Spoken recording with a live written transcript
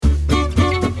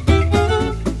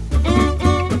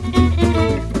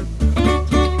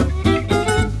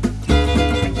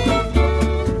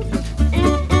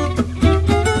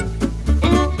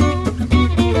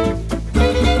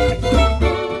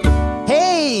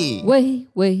喂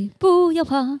喂，不要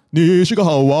怕。你是个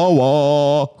好娃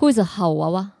娃。 Who is a 好娃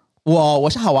娃？我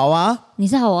是好娃娃，你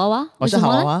是好娃娃？我是好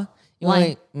娃为什么呢？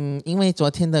娃，因为昨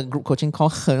天的 group coaching call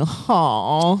很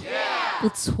好，不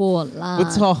错啦，不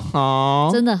错哈，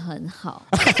真的很好。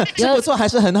是不错还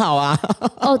是很好啊？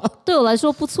哦，对我来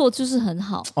说不错就是很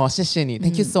好。哦，谢谢你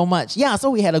，Thank you so much. Yeah, so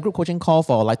we had a group coaching call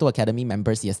for Lito Academy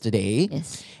members yesterday.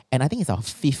 Yes. And I think it's our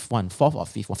fourth or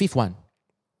fifth one.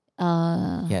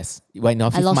 Yes, we're in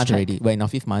our fifth lost month track. already. We're in our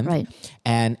fifth month. Right.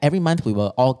 And every month we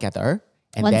will all gather.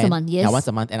 And Once a then, month, yes. Yeah, once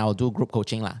a month, and I'll do group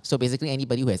coaching lah. So basically,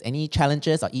 anybody who has any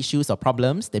challenges or issues or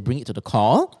problems, they bring it to the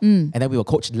call, and then we will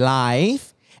coach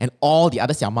live, and all the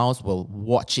other 小猫 will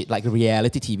watch it like a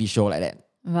reality TV show like that.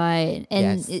 Right.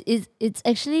 And Yes. it's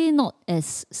actually not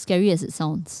as scary as it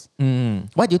sounds.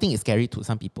 Why do you think it's scary to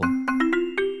some people?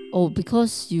 Oh,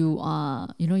 because you are,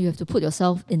 you have to put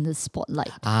yourself in the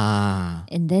spotlight. Ah,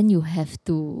 And then you have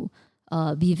to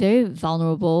be very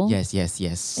vulnerable. yes.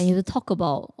 And you have to talk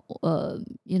about,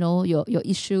 your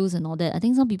issues and all that. I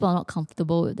think some people are not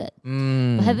comfortable with that.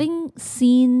 But having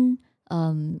seen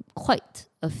quite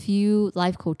a few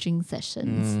live coaching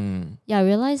sessions, I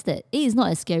realized that it is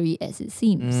not as scary as it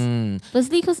seems.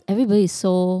 Firstly, because everybody is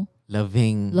so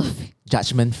Loving,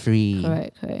 judgment free.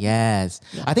 correct. Yes.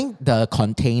 Yeah. I think the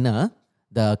container,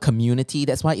 the community,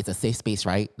 that's why it's a safe space,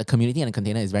 right? The community and the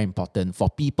container is very important for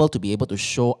people to be able to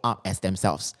show up as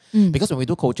themselves. Because when we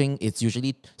do coaching, it's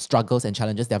usually struggles and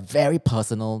challenges. They're very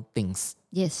personal things,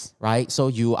 Yes. right? So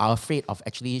you are afraid of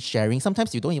actually sharing.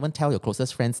 Sometimes you don't even tell your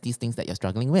closest friends these things that you're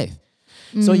struggling with.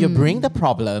 So you bring the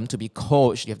problem to be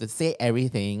coached. You have to say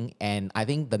everything. And I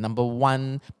think the number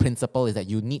one principle is that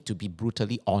you need to be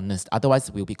brutally honest. Otherwise,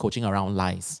 we'll be coaching around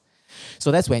lies. So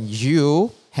that's when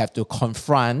you have to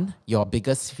confront your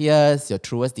biggest fears, your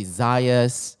truest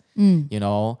desires.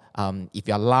 If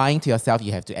you're lying to yourself,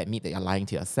 you have to admit that you're lying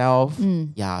to yourself.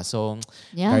 Yeah, so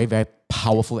very, very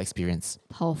powerful experience.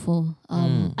 Powerful.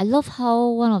 I love how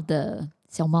one of the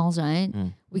小猫, right?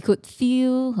 We could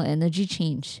feel her energy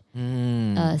change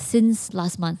since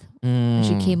last month when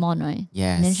she came on, right?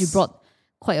 Yes. And then she brought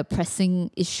quite a pressing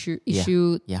issue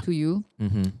to you,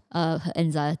 her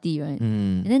anxiety, right?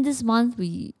 And then this month,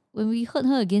 when we heard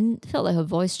her again, it felt like her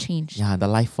voice changed. Yeah, the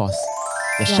life force,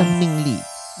 the Yeah. 生命力.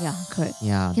 Yeah, correct.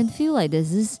 Yeah. You can feel like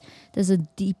there's a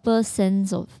deeper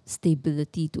sense of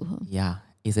stability to her. Yeah,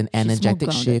 it's an more energetic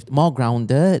grounded. shift, more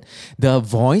grounded. The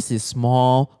voice is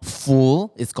more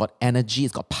full. It's got energy.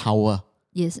 It's got power.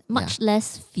 Yes, much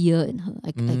less fear in her.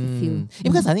 I can feel.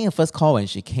 Because I think the first call when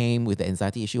she came with the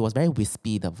anxiety issue was very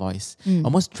wispy, the voice,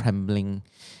 almost trembling,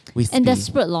 wispy. And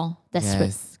desperate, lor. Desperate.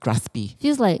 Yes, graspy.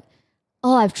 Feels like,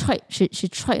 I've tried. She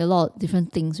tried a lot of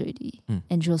different things already,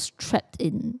 and she was trapped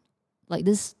in like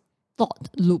this thought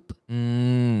loop.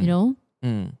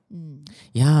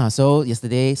 Yeah, so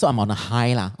I'm on a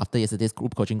high lah after yesterday's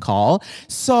group coaching call.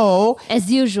 So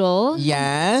As usual.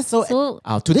 yeah, so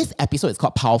today's episode is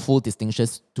called Powerful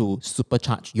Distinctions to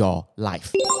Supercharge Your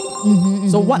Life.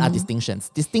 So what are distinctions?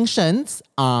 Distinctions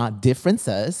are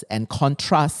differences and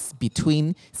contrasts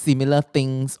between similar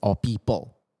things or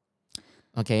people.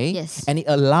 Okay? Yes. And it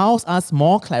allows us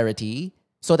more clarity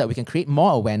so that we can create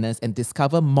more awareness and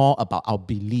discover more about our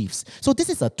beliefs. So this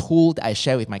is a tool that I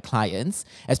share with my clients,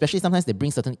 especially sometimes they bring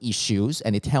certain issues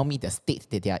and they tell me the state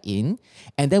that they are in.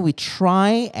 And then we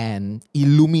try and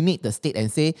illuminate the state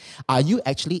and say, are you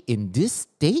actually in this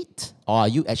state or are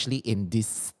you actually in this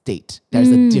state?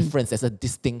 There's a difference, there's a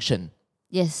distinction.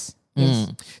 Yes.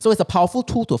 So it's a powerful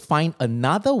tool to find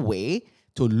another way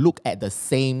to look at the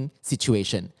same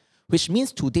situation, which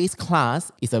means today's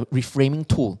class is a reframing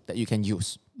tool that you can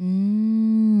use.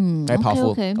 Very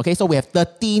powerful. Okay. So we have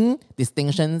 13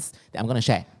 distinctions that I'm going to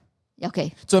share.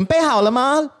 Okay. 准备好了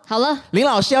吗？好了。林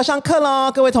老师要上课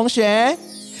咯，各位同学。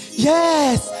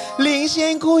Yes， 林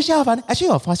仙姑下凡。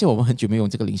Actually， 我发现我们很久没有用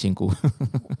这个林仙姑。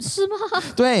是吗？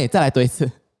对，再来多一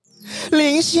次。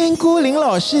林仙姑，林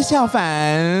老师下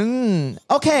凡。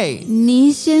OK。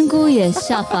泥仙姑也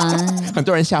下凡。很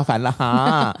多人下凡了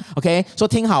哈。OK， 说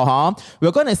听好哈。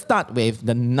We're going to start with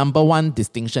the number one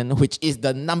distinction, which is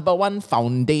the number one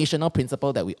foundational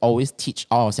principle that we always teach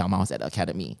all 小猫 at the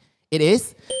academy. It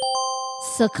is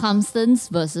Circumstance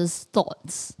versus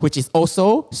thoughts. which is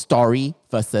also story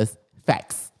versus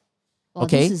facts. Wow,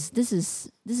 Okay. This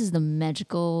is the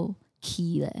magical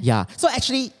key there. Yeah. So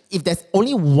actually, if there's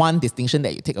only one distinction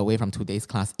that you take away from today's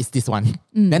class, it's this one.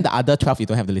 Then the other 12, you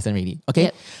don't have to listen really. Okay.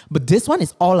 Yep. But this one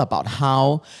is all about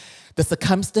how the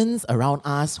circumstance around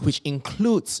us, which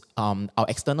includes our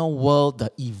external world,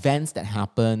 the events that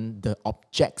happen, the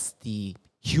objects, the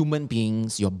human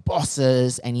beings, your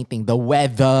bosses, anything, the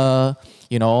weather,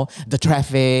 the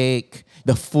traffic,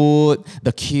 the food,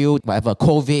 the queue, whatever,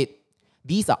 COVID.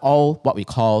 These are all what we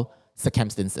call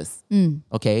circumstances.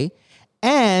 Okay?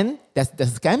 And there's the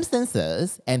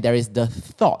circumstances and there is the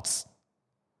thoughts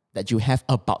that you have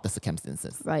about the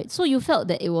circumstances. Right. So you felt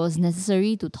that it was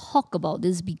necessary to talk about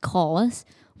this because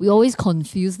we always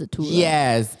confuse the two.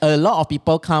 Yes. Right? A lot of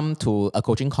people come to a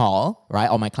coaching call, right?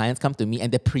 Or my clients come to me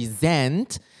and they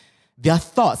present their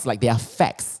thoughts like they are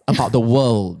facts about the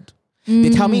world.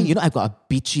 They tell me, I've got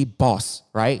a bitchy boss,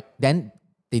 right? Then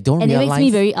they don't realize. And it makes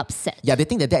me very upset. Yeah, they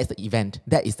think that is the event.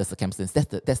 That is the circumstance.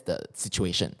 That's the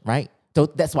situation, right? So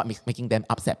that's what makes making them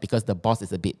upset because the boss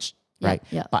is a bitch. Right?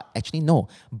 Yeah. But actually, no.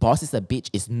 Boss is a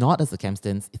bitch is not a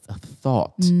circumstance, it's a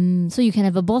thought. So you can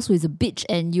have a boss who is a bitch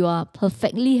and you are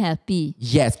perfectly happy.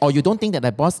 Yes. Or you don't think that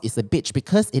the boss is a bitch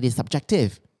because it is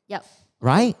subjective. Yep.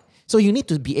 Right? So you need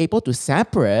to be able to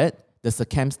separate the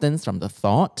circumstance from the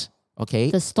thought. Okay?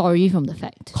 The story from the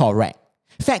fact. Correct.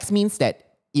 Facts means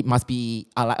that it must be,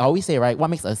 like I always say, right?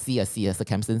 What makes a C, a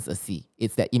circumstance a C?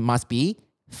 It's that it must be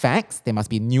facts, they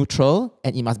must be neutral,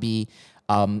 and it must be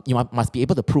you must be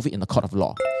able to prove it in the court of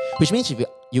law. Which means if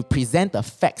you present the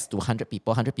facts to 100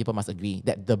 people must agree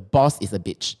that the boss is a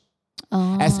bitch.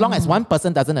 As long as one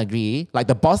person doesn't agree, like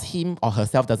the boss, him or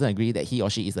herself doesn't agree that he or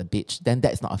she is a bitch, then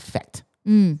that is not a fact.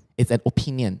 It's an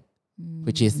opinion,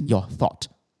 which is your thought.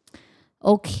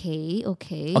 Okay.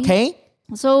 Okay?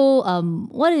 So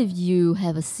what if you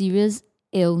have a serious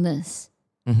illness?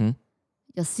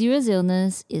 Your serious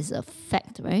illness is a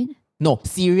fact, right? No,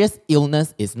 serious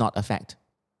illness is not a fact.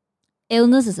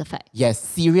 Illness is a fact.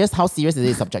 Yes, how serious is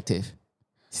it subjective.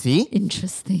 See?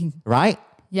 Interesting. Right?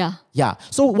 Yeah. Yeah.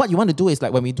 So what you want to do is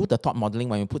like when we do the thought modeling,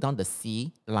 when we put down the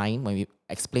C line, when we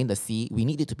explain the C, we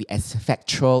need it to be as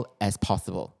factual as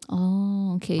possible.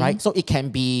 Oh, okay. Right? So it can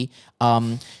be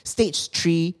stage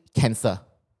 3 cancer.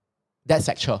 That's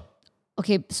factual.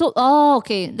 Okay. So,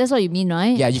 okay. That's what you mean,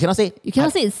 right? Yeah, you cannot say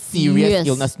it's serious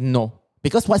illness. No.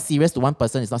 Because what's serious to one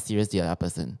person is not serious to the other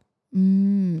person.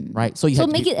 Right? So you have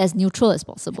to make it as neutral as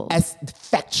possible. as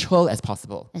factual as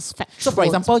possible. As factual. So for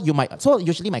example,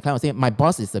 usually my client will say, my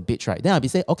boss is a bitch, right? Then I'll be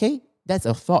say, okay, that's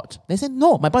a thought. They say,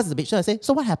 no, my boss is a bitch. So I say,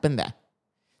 so what happened there?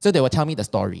 So they will tell me the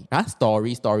story.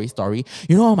 Story.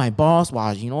 My boss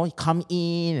was, he come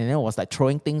in and then was like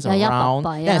throwing things around.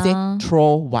 Papa, Then I say,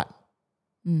 throw what?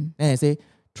 Then I say,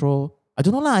 throw, I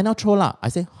don't know lah, I now throw lah. I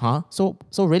say, huh? So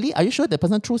really, are you sure the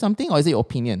person threw something or is it your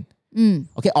opinion?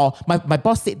 Okay, or my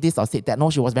boss said this or said that. No,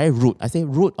 she was very rude. I say,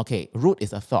 rude, okay, rude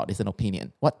is a thought, it's an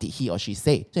opinion. What did he or she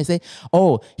say? So I say,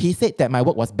 oh, he said that my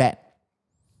work was bad.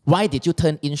 Why did you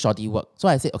turn in shoddy work? So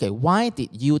I say, okay, why did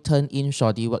you turn in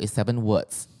shoddy work is 7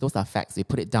 words. Those are facts. You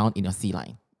put it down in your C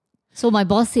line. So my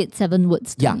boss said 7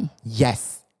 words to me.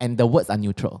 Yes. And the words are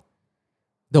neutral.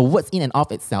 The words in and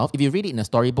of itself, if you read it in a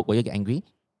storybook, will you get angry?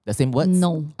 The same words?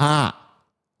 No.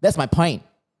 That's my point,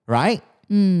 right?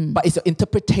 But it's your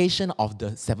interpretation of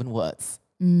the 7 words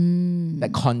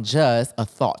that conjures a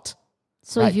thought.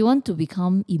 So right? if you want to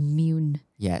become immune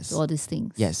to all these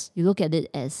things, you look at it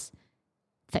as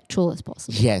factual as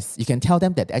possible. Yes, you can tell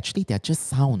them that actually they're just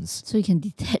sounds. So you can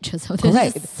detach yourself.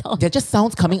 Correct. They're just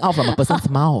sounds coming out from a person's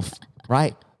mouth,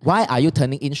 right? Why are you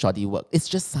turning in shoddy work? It's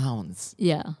just sounds.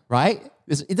 Yeah. Right?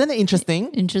 Isn't it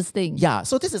interesting? Interesting. Yeah.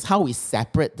 So this is how we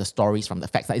separate the stories from the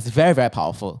facts. It's very, very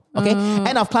powerful. Okay?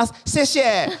 End of class. 谢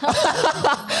谢。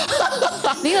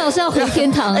林老师要回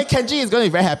天堂。Kenji is going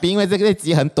to be very happy 因为这个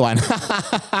集很短。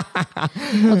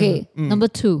Okay, number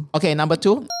 2. Okay, number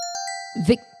 2.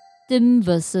 Victim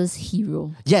versus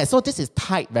hero. Yeah, so this is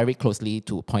tied very closely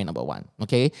to point number 1.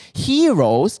 Okay?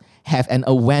 Heroes have an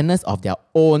awareness of their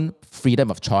own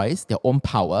freedom of choice, their own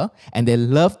power, and they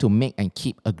love to make and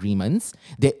keep agreements.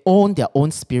 They own their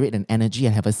own spirit and energy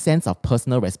and have a sense of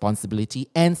personal responsibility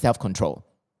and self-control.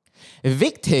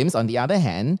 Victims, on the other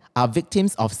hand, are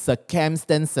victims of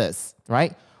circumstances,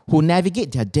 right? Who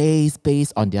navigate their days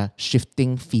based on their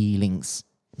shifting feelings,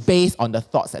 based on the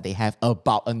thoughts that they have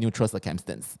about a neutral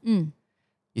circumstance. You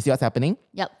see what's happening?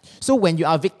 Yep. So when you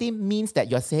are a victim means that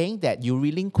you're saying that you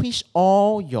relinquish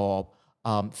all your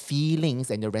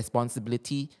feelings and your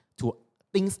responsibility to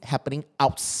things happening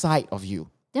outside of you.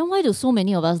 Then why do so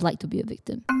many of us like to be a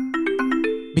victim?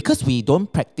 Because we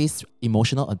don't practice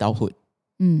emotional adulthood.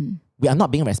 We are not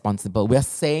being responsible. We are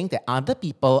saying that other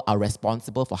people are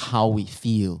responsible for how we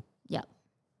feel. Yep.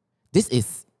 This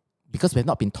is because we have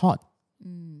not been taught.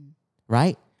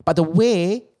 Right? But the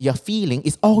way you're feeling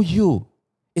is all you.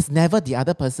 It's never the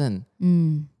other person.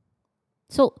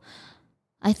 So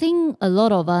I think a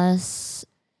lot of us,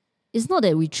 it's not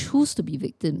that we choose to be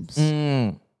victims.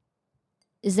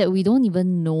 is that we don't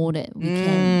even know that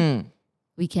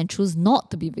we can choose not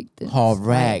to be victims. Correct.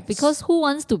 Right? Because who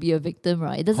wants to be a victim,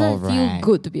 right? It doesn't feel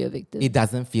good to be a victim. It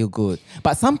doesn't feel good.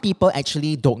 But some people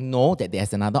actually don't know that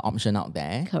there's another option out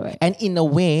there. Correct. And in a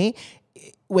way,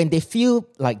 when they feel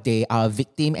like they are a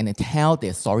victim and they tell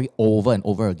their story over and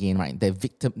over again, right?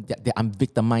 I'm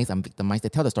victimized. They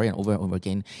tell the story over and over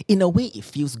again. In a way, it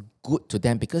feels good to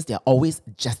them because they're always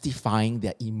justifying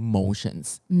their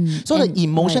emotions. So the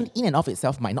emotion in and of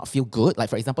itself might not feel good. Like,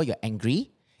 for example, you're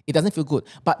angry. It doesn't feel good.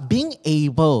 But being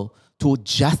able to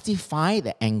justify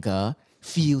the anger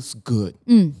feels good.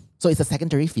 So it's a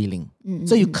secondary feeling.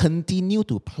 So you continue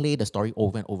to play the story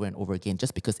over and over and over again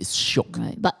just because it's shook.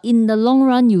 Right. But in the long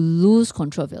run, you lose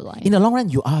control of your life. In the long run,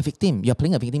 you are a victim. You're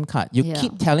playing a victim card. You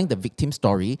keep telling the victim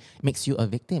story, makes you a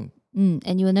victim.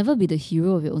 And you will never be the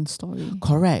hero of your own story.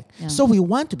 Correct. Yeah. So we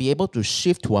want to be able to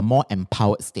shift to a more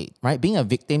empowered state, right? Being a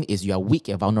victim is you are weak,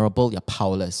 you're vulnerable, you're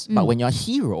powerless. But when you're a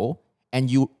hero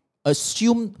and you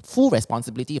assume full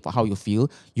responsibility for how you feel,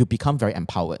 you become very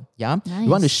empowered. Yeah. Nice. You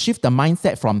want to shift the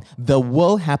mindset from the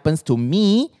world happens to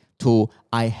me to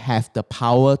I have the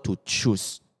power to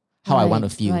choose how I want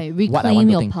to feel. Right. Reclaim what I want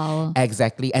to your think. power.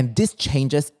 Exactly. And this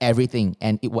changes everything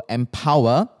and it will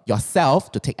empower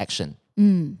yourself to take action.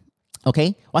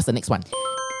 Okay. What's the next one?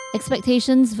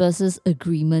 Expectations versus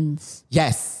agreements.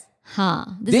 Yes.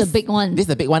 This is a big one. This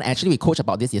is a big one. Actually, we coached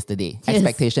about this yesterday. Yes.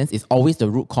 Expectations is always the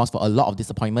root cause for a lot of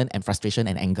disappointment and frustration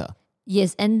and anger.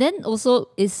 Yes, and then also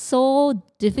it's so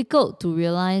difficult to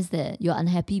realize that you're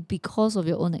unhappy because of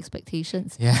your own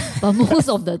expectations. Yeah. But most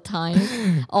of the time,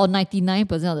 or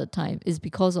 99% of the time, is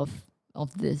because of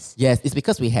this. Yes, it's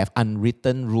because we have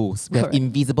unwritten rules. We Correct. have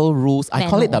invisible rules. I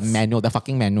call it the Manuals. manual, the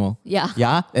fucking manual. Yeah.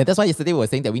 Yeah. And that's why yesterday we were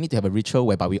saying that we need to have a ritual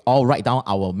whereby we all write down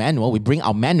our manual, we bring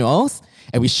our manuals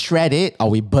and we shred it or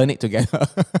we burn it together.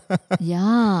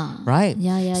 Yeah. Right?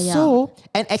 Yeah. So,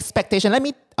 an expectation, let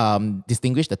me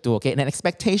distinguish the two, okay? And an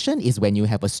expectation is when you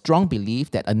have a strong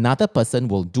belief that another person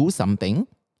will do something,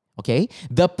 okay?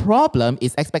 The problem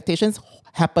is expectations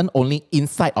happen only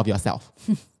inside of yourself.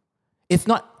 It's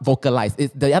not vocalized.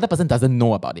 The other person doesn't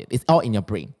know about it. It's all in your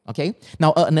brain, okay?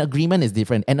 Now, an agreement is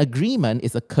different. An agreement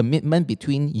is a commitment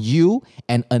between you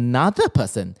and another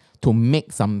person to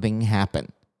make something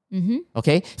happen,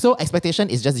 okay? So expectation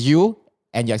is just you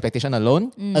and your expectation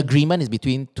alone. Agreement is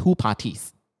between two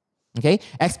parties, okay?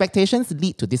 Expectations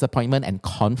lead to disappointment and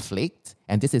conflict,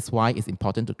 and this is why it's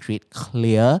important to create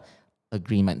clear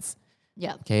agreements.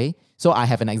 Yeah. Okay, so I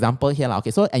have an example here.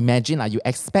 Okay, so imagine you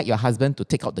expect your husband to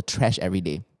take out the trash every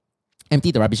day,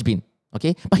 empty the rubbish bin.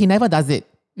 Okay, but he never does it.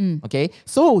 Okay,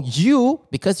 so you,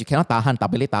 because you cannot tahan,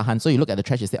 tak boleh tahan, so you look at the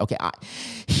trash and say, okay,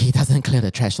 he doesn't clear the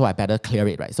trash, so I better clear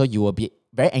it, right? So you will be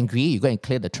very angry. You go and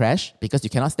clear the trash because you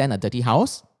cannot stand a dirty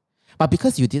house. But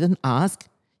because you didn't ask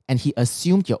and he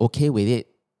assumed you're okay with it,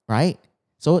 right?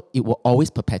 So it will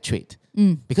always perpetuate.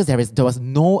 Because there was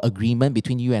no agreement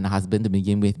between you and the husband to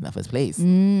begin with in the first place.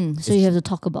 So you have to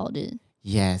talk about it.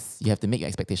 Yes, you have to make your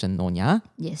expectation known, yeah?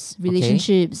 Yes,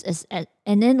 relationships,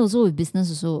 and then also with business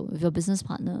also, with your business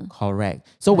partner. Correct.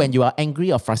 So when you are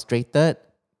angry or frustrated,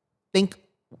 think,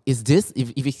 is this,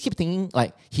 if you keep thinking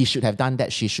like, he should have done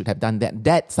that, she should have done that,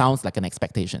 that sounds like an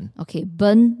expectation. Okay,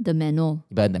 burn the manual.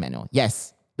 Burn the manual.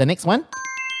 Yes. The next one?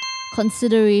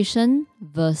 Consideration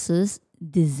versus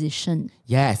decision.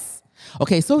 Yes.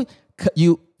 Okay, so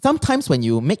sometimes when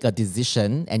you make a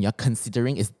decision and you're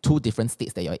considering, it's two different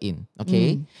states that you're in,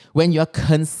 okay? When you're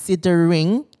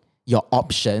considering your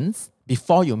options,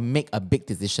 before you make a big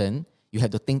decision, you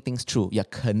have to think things through. You're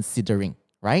considering,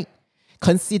 right?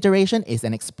 Consideration is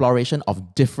an exploration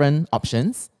of different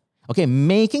options. Okay,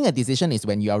 making a decision is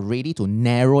when you are ready to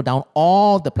narrow down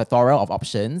all the plethora of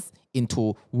options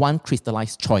into one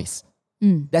crystallized choice.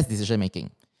 That's decision making.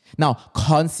 Now,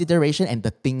 consideration and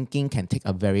the thinking can take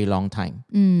a very long time.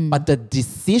 But the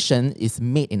decision is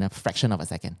made in a fraction of a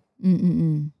second.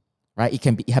 Right? It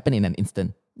can happen in an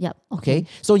instant. Yep. Okay.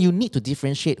 So you need to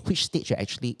differentiate which stage you're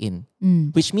actually in.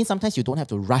 Which means sometimes you don't have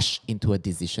to rush into a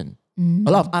decision. A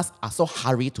lot of us are so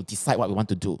hurried to decide what we want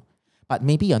to do. But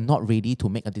maybe you're not ready to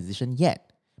make a decision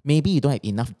yet. Maybe you don't have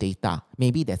enough data.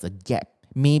 Maybe there's a gap.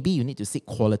 Maybe you need to seek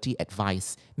quality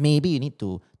advice. Maybe you need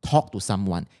to talk to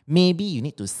someone. Maybe you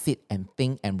need to sit and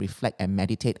think and reflect and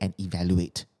meditate and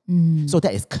evaluate. So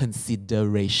that is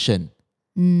consideration,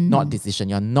 not decision.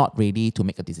 You're not ready to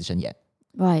make a decision yet.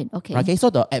 Right, okay. Okay, so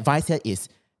the advice here is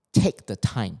take the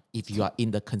time if you are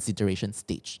in the consideration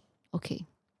stage. Okay.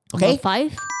 Okay? Number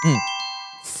 5,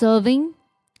 serving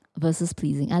versus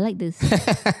pleasing. I like this.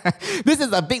 This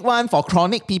is a big one for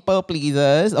chronic people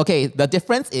pleasers. Okay, the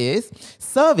difference is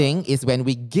serving is when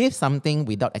we give something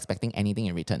without expecting anything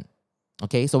in return.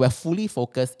 Okay, so we're fully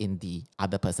focused in the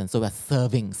other person. So we're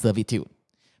serving, servitude.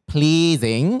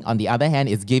 Pleasing, on the other hand,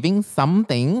 is giving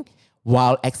something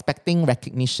while expecting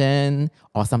recognition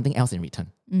or something else in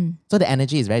return. So the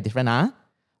energy is very different.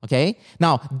 Okay.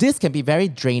 Now, this can be very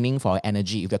draining for our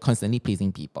energy if you're constantly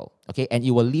pleasing people. Okay. And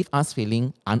it will leave us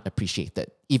feeling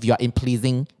unappreciated if you're in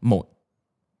pleasing mode.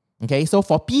 Okay. So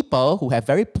for people who have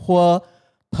very poor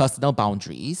personal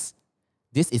boundaries,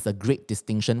 this is a great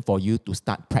distinction for you to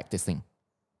start practicing.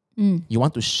 You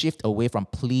want to shift away from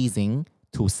pleasing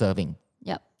to serving.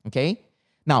 Yep. Okay.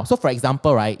 Now, so for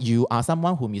example, right, you are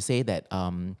someone whom you say that,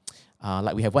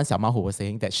 like we have one Xiao Mao who was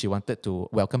saying that she wanted to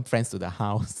welcome friends to the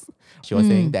house. She was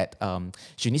saying that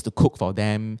she needs to cook for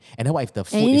them. And then what if the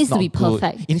food is not good?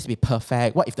 Perfect. It needs to be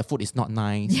perfect. What if the food is not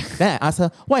nice? Then I asked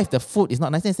her, what if the food is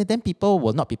not nice? And I said, then people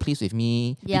will not be pleased with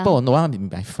me. Yeah. People will not want to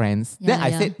be my friends. Yeah, then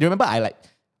I said, you remember I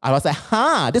was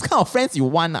like, this kind of friends you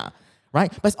want, right?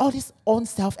 But it's all these own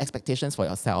self-expectations for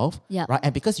yourself, right?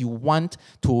 And because you want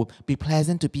to be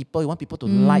pleasant to people, you want people to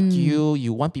like you,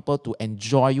 you want people to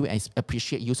enjoy you and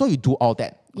appreciate you. So you do all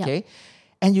that, okay?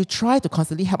 And you try to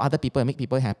constantly help other people and make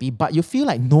people happy, but you feel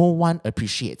like no one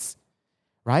appreciates,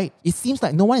 right? It seems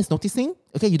like no one is noticing,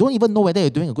 okay? You don't even know whether you're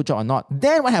doing a good job or not.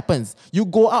 Then what happens? You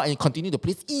go out and you continue to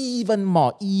please even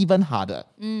more, even harder,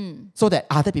 so that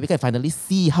other people can finally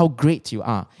see how great you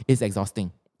are. It's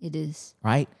exhausting. It is.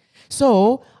 Right?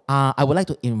 So, I would like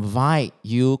to invite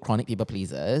you, chronic people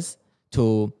pleasers,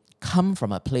 to come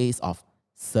from a place of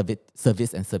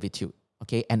service and servitude,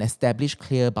 okay? And establish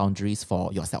clear boundaries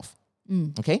for yourself,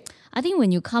 okay? I think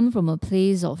when you come from a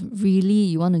place of really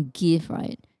you want to give,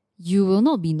 right, you will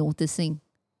not be noticing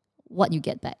what you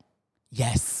get back.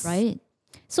 Yes. Right?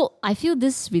 So I feel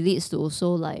this relates to also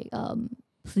like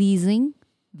pleasing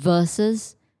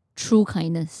versus true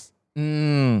kindness.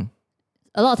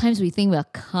 A lot of times we think we're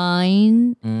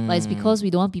kind, but it's because we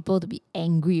don't want people to be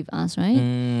angry with us,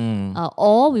 right?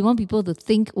 Or we want people to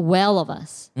think well of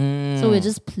us. So we're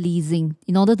just pleasing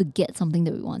in order to get something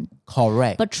that we want.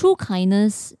 Correct. But true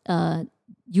kindness,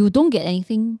 you don't get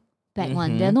anything back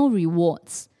one. There are no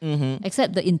rewards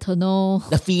except the internal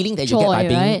the feeling that joy, you get by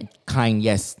being right? kind,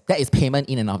 yes. That is payment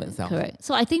in and of itself. Correct.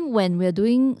 So I think when we're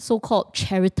doing so-called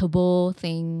charitable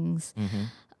things,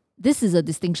 this is a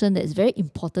distinction that is very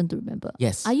important to remember.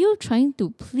 Yes. Are you trying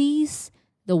to please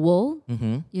the world,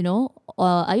 you know, or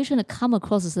are you trying to come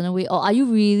across a certain way, or are you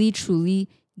really truly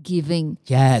giving?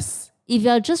 Yes. If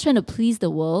you're just trying to please the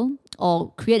world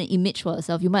or create an image for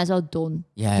yourself, you might as well don't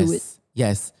do it.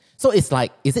 Yes. So it's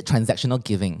like, is it transactional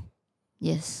giving?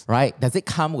 Yes. Right? Does it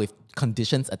come with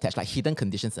conditions attached, like hidden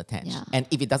conditions attached? Yeah. And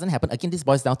if it doesn't happen, again, this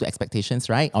boils down to expectations,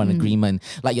 right? Or an agreement.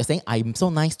 Like you're saying, I'm so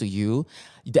nice to you.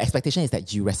 The expectation is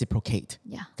that you reciprocate.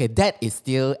 Yeah. Okay, that is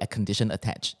still a condition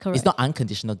attached. Correct. It's not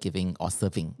unconditional giving or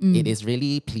serving. It is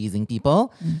really pleasing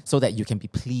people so that you can be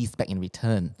pleased back in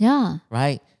return. Yeah.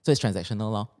 Right? So it's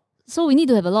transactional law. So we need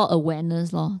to have a lot of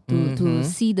awareness to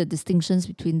see the distinctions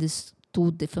between these two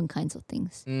different kinds of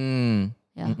things.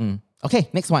 Yeah. Okay,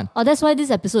 next one. Oh, that's why this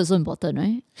episode is so important,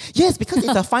 right? Yes, because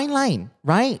it's a fine line,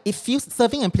 right? It feels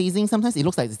serving and pleasing. Sometimes it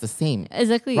looks like it's the same.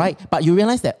 Exactly. Right? But you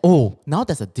realize that, oh, now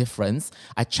there's a difference.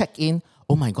 I check in,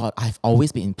 oh my God, I've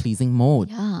always been in pleasing mode.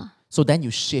 Yeah. So then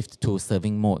you shift to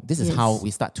serving mode. This is Yes. how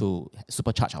we start to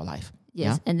supercharge our life.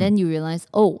 Yes. Yeah? And then you realize,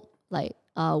 oh, like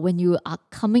when you are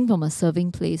coming from a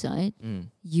serving place, right,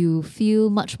 you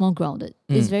feel much more grounded.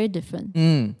 It's very different.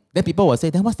 Then people will say,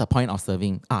 then what's the point of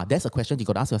serving? That's a question you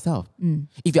got to ask yourself.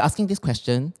 If you're asking this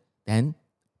question, then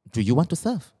do you want to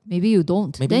serve? Maybe you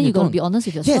don't. Maybe then you you got to don't. be honest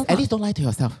with yourself. Yes, at least don't lie to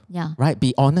yourself. Yeah. Right?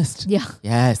 Be honest. Yeah.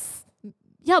 Yes.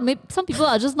 Yeah, maybe some people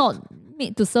are just not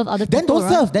made to serve other Then people.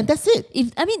 don't right? serve. Then that's it.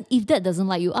 If that doesn't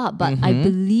light you up, but I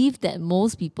believe that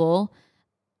most people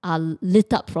are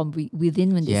lit up from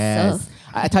within when they serve.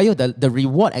 I tell you, the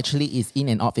reward actually is in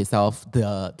and of itself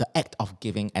the act of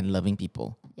giving and loving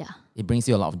people. Yeah. It brings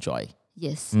you a lot of joy.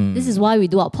 Yes. This is why we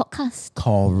do our podcast.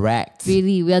 Correct.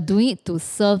 Really, we are doing it to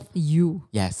serve you.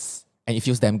 Yes. And it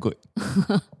feels damn good.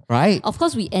 Right? Of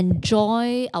course, we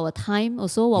enjoy our time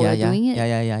also while we're doing it.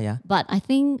 Yeah. But I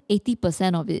think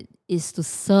 80% of it is to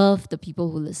serve the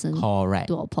people who listen Correct.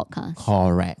 to our podcast.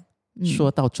 Correct. 说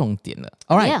到重点了.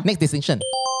 All right, Yeah. next distinction.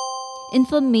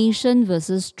 Information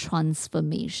versus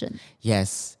transformation.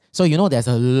 Yes. So you know there's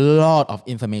a lot of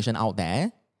information out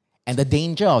there. And the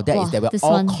danger of that is that we're this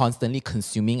all one- constantly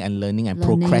consuming and learning and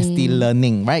Learning.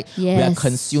 procrastinating, right? We are Yes.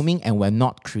 consuming and we're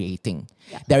not creating.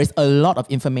 There is a lot of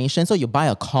information. So you buy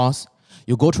a course,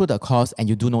 You go through the course and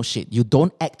you do no shit. You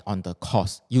don't act on the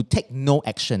course. You take no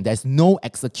action. There's no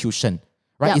execution.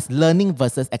 Right? Yep. It's learning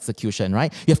versus execution,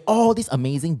 right? You have all this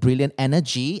amazing, brilliant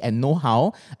energy and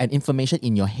know-how and information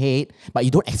in your head, but you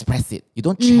don't express it. You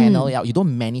don't channel it out. You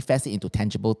don't manifest it into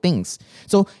tangible things.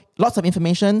 So lots of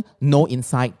information, no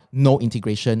insight, no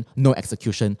integration, no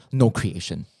execution, no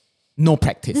creation, no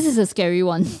practice. This is a scary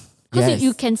one. Because Yes.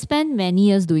 you can spend many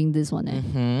years doing this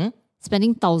one.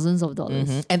 Spending thousands of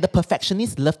dollars. And the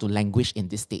perfectionists love to languish in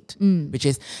this state, which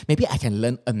is maybe I can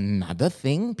learn another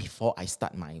thing before I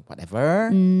start my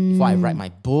whatever, before I write my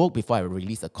book, before I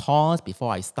release a course,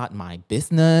 before I start my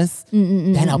business.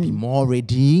 Then I'll be more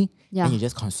ready. Yeah. And you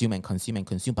just consume and consume and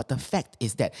consume. But the fact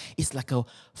is that it's like a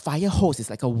fire hose, it's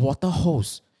like a water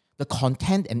hose. The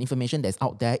content and information that's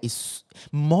out there is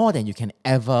more than you can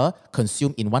ever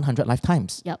consume in 100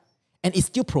 lifetimes. Yep. And it's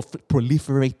still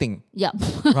proliferating. Yep.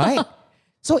 Right?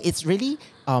 So it's really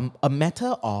a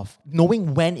matter of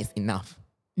knowing when is enough.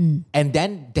 And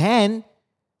then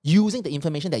using the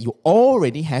information that you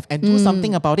already have and do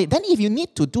something about it. Then if you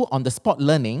need to do on-the-spot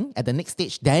learning at the next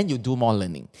stage, then you do more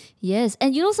learning. Yes.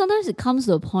 And sometimes it comes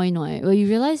to a point, right, where you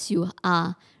realize you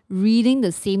are reading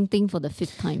the same thing for the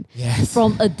 5th time. Yes.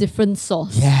 From a different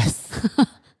source. Yes.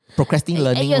 Procrastinating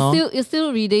learning. And you're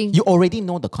still reading. You already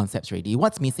know the concepts already.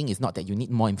 What's missing is not that you need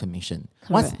more information.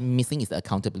 What's Correct. missing is the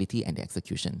accountability and the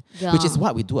execution, Yeah. which is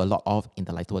what we do a lot of in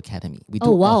the Lighto Academy. We do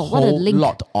Oh, wow. a What a whole link.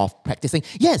 lot of practicing.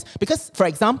 Yes, because for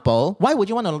example, why would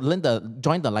you want to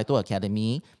join the Lighto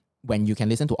Academy when you can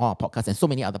listen to all our podcasts and so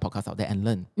many other podcasts out there and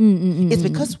learn? It's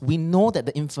because we know that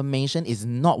the information is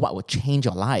not what will change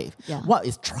your life. Yeah. What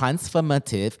is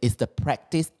transformative is the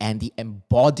practice and the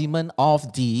embodiment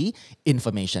of the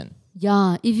information.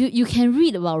 Yeah. If you can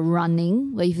read about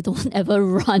running, but if you don't ever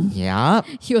run, Yeah.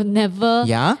 you'll never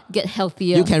Yeah. get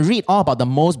healthier. You can read all about the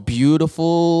most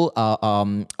beautiful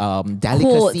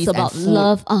delicacies Quotes about and food.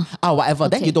 love. Whatever.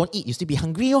 Then okay. you don't eat, you still be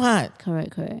hungry, right?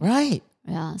 Correct. Right.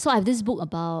 Yeah. So I have this book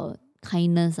about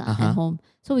kindness at home.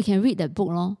 So we can read that book,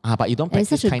 lor. But you don't And it's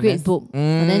practice such a kindness. great book.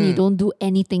 But then you don't do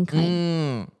anything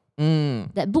kind.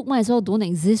 That book might as well don't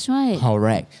exist, right?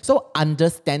 Correct. So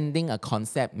understanding a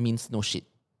concept means no shit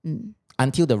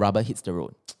until the rubber hits the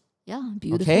road. Yeah,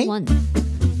 beautiful Okay. one.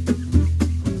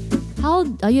 How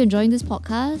are you enjoying this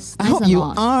podcast? I Nice hope or you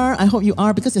not? are. I hope you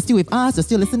are because you're still with us. You're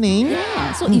still listening.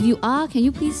 Yeah. So if you are, can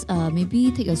you please maybe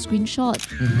take a screenshot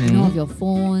of your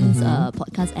phone's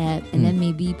podcast app and then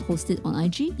maybe post it on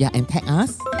IG? Yeah, and tag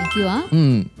us. Thank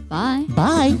you. Bye.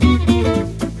 Bye.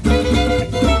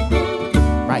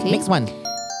 Right, Okay. next one.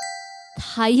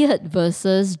 Tired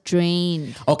versus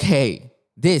drained. Okay,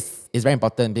 this is very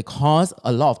important because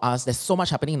a lot of us, there's so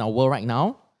much happening in our world right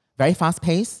now, very fast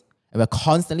paced, and we're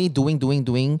constantly doing,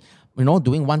 doing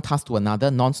one task to another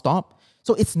non-stop.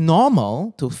 So it's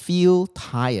normal to feel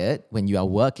tired when you are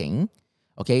working,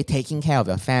 okay, taking care of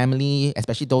your family,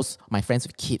 especially those, my friends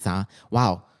with kids,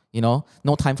 wow,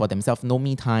 no time for themselves, no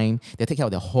me time. They take care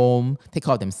of their home, take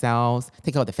care of themselves,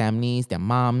 take care of their families, their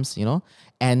moms,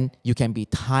 and you can be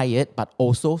tired, but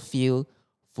also feel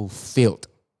fulfilled.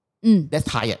 That's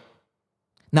tired.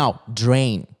 Now,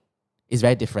 drain is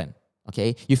very different.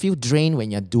 Okay, you feel drained when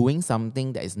you're doing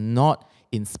something that is not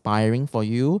inspiring for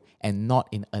you and not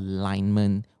in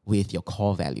alignment with your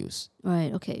core values.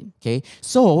 Right. Okay. Okay,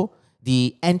 so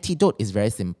the antidote is very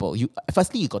simple.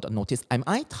 Firstly, you got to notice: am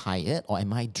I tired or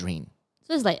am I drained?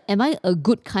 So it's like, am I a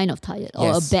good kind of tired or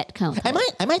Yes. a bad kind of tired?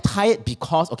 Am I tired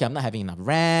because I'm not having enough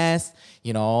rest?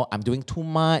 I'm doing too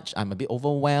much. I'm a bit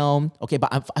overwhelmed. Okay, but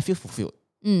I feel fulfilled.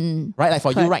 Right, like for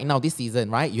you Correct. right now this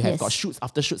season, right? You have Yes. got shoots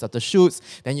after shoots after shoots.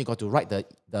 Then you got to write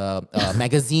the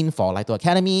magazine for Lighto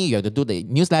Academy. You have to do the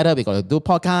newsletter. We got to do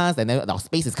podcasts, and then our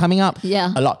space is coming up.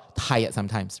 Yeah. A lot tired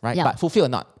sometimes, right? Yeah. But fulfilled or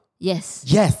not? Yes.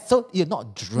 Yes. So you're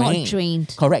not drained. Not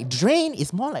drained. Correct. Drain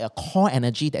is more like a core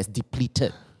energy that's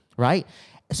depleted, right?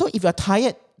 So if you're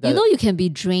tired, You can be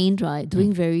drained, right?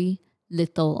 Doing very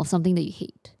little of something that you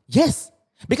hate. yes,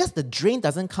 because the drain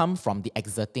doesn't come from the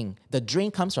exerting. The drain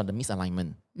comes from the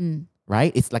misalignment,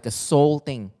 right? It's like a soul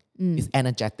thing. It's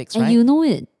energetics, And right? you know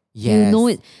it. You Yes. know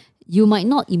it. You might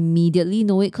not immediately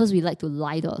know it because we like to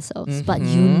lie to ourselves, but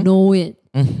you know it.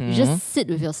 You just sit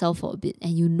with yourself for a bit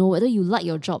and you know whether you like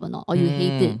your job or not, or you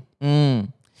hate it.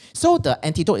 So the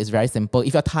antidote is very simple.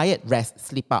 If you're tired, rest,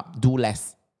 sleep up, do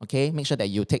less. Okay, make sure that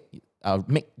you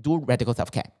do radical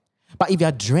self-care. But if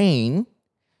you're drained,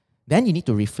 then you need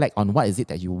to reflect on what is it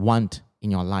that you want in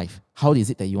your life? How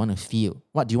is it that you want to feel?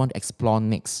 What do you want to explore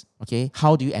next? Okay,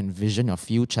 how do you envision your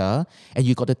future? And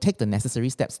you got to take the necessary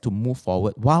steps to move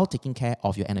forward while taking care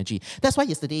of your energy. That's why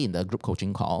yesterday in the group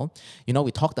coaching call,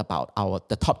 we talked about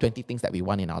the top 20 things that we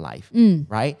want in our life,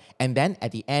 right? And then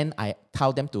at the end, I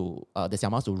tell them the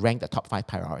Xiaomaos to rank the top 5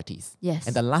 priorities. Yes.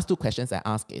 And the last 2 questions I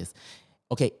ask is,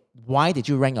 okay, why did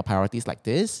you rank your priorities like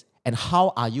this? And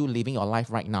how are you living your life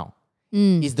right now?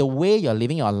 Is the way you're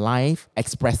living your life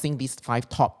expressing these 5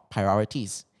 top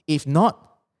priorities? If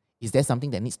not, is there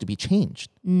something that needs to be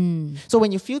changed? So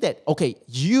when you feel that, okay,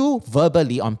 you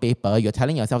verbally on paper, you're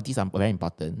telling yourself these are very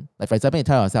important. Like for example, you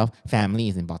tell yourself family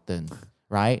is important,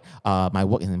 right? My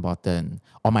work is important,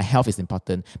 or my health is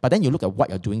important. But then you look at what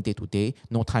you're doing day to day,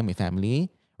 no time with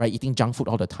family, right? Eating junk food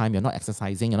all the time, you're not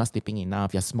exercising, you're not sleeping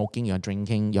enough, you're smoking, you're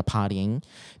drinking, you're partying,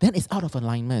 then it's out of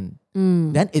alignment.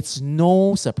 Then it's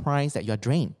no surprise that you're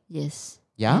drained. Yes.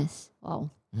 Yeah? Yes.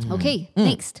 Wow. Okay,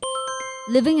 next.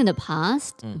 Living in the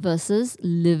past versus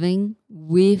living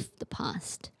with the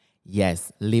past.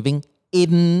 Yes, living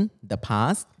in the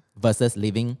past versus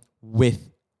living with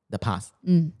the past.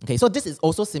 Okay, so this is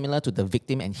also similar to the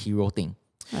victim and hero thing.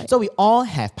 Right. So we all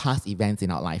have past events in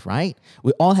our life, right?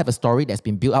 We all have a story that's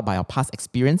been built up by our past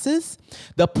experiences.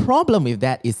 The problem with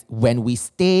that is when we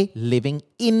stay living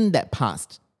in that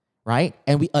past, right?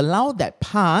 And we allow that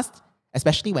past,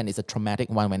 especially when it's a traumatic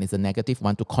one, when it's a negative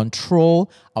one, to control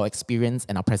our experience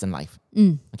and our present life.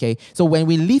 Okay? So when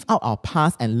we leave out our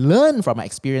past and learn from our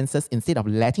experiences instead of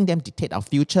letting them dictate our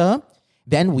future,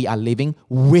 then we are living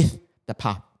with the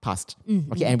past.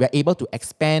 Okay? And we're able to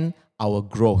expand our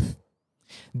growth.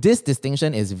 This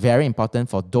distinction is very important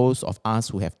for those of us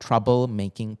who have trouble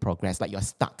making progress. Like you're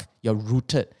stuck, you're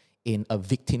rooted in a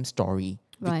victim story,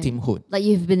 victimhood. Like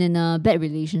you've been in a bad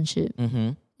relationship.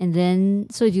 And then,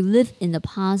 so if you live in the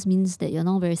past means that you're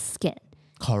now very scared.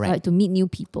 Correct. Right, to meet new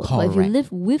people. But if you live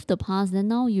with the past, then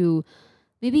now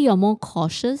maybe you're more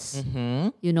cautious,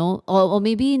 or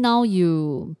maybe now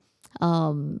you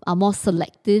are more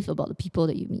selective about the people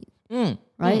that you meet.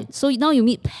 Right? So now you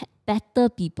meet better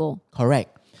people.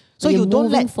 Correct. So you don't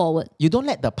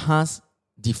let the past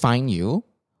define you.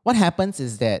 What happens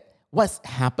is that what's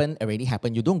happened already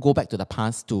happened. You don't go back to the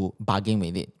past to bargain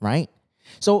with it, right?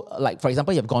 So like for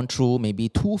example, you've gone through maybe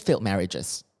 2 failed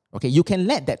marriages. Okay, you can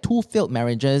let that 2 failed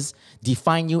marriages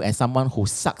define you as someone who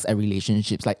sucks at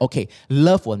relationships. Like, okay,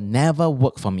 love will never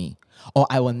work for me, or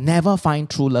I will never find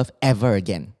true love ever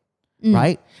again.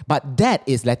 Right? But that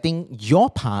is letting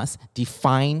your past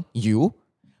define you,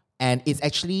 and it's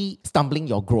actually stumbling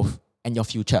your growth and your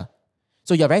future.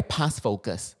 So you're very past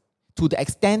focused to the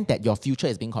extent that your future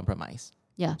is being compromised.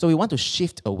 Yeah. So we want to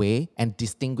shift away and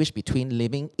distinguish between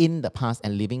living in the past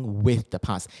and living with the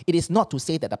past. It is not to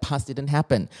say that the past didn't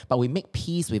happen, but we make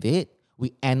peace with it,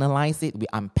 we analyze it, we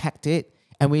unpack it,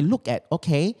 and we look at,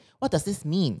 okay, what does this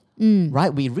mean?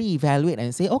 Right? We reevaluate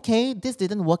and say, okay, this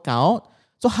didn't work out.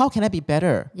 So how can I be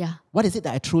better? Yeah. What is it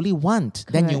that I truly want?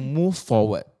 Correct. Then you move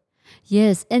forward.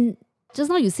 Yes. And just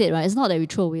now you said, right, it's not that we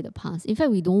throw away the past. In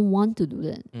fact, we don't want to do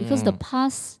that because the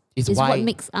past is what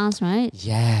makes us, right?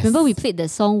 Yes. Remember we played that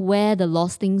song, Where the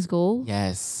Lost Things Go?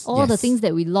 Yes. All the things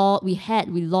that we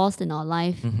lost in our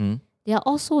life, they are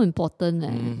also important.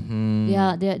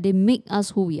 They make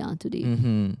us who we are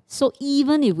today. So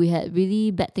even if we had really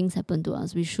bad things happen to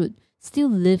us, we should still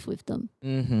live with them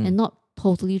and not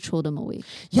totally throw them away.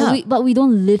 Yeah. But we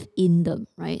don't live in them,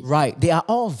 right? Right. They are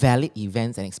all valid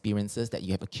events and experiences that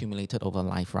you have accumulated over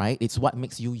life, right? It's what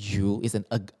makes you you. It's an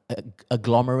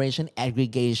agglomeration,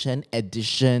 aggregation,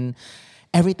 addition.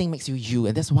 Everything makes you you.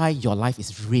 And that's why your life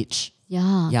is rich.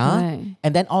 Yeah. Correct.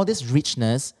 And then all this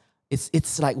richness,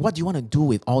 it's like, what do you want to do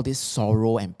with all this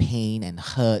sorrow and pain and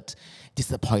hurt,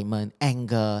 disappointment,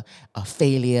 anger,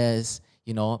 failures,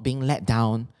 being let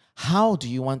down? How do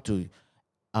you want to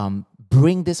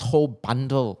bring this whole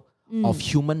bundle of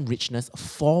human richness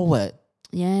forward?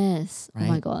 Yes. Right? Oh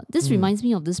my God. This reminds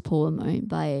me of this poem, right,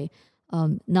 by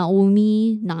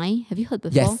Naomi Nai. Have you heard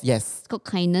before? Yes. It's called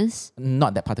Kindness.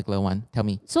 Not that particular one. Tell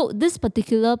me. So this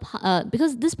particular,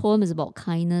 because this poem is about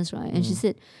kindness, right? And she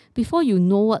said, before you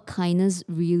know what kindness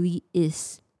really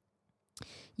is,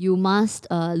 you must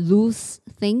lose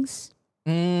things.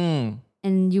 And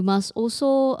you must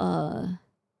also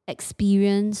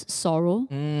experience sorrow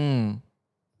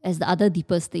as the other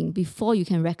deepest thing before you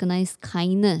can recognize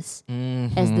kindness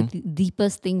as the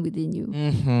deepest thing within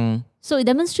you. So it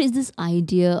demonstrates this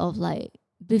idea of like,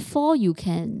 before you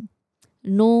can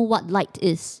know what light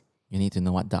is, you need to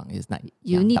know what dark is.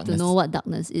 You need to know what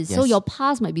darkness is. Yes. So your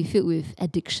past might be filled with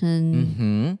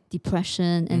addiction,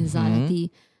 depression,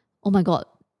 anxiety. Oh my God,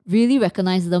 really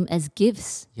recognize them as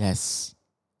gifts. Yes.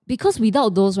 Because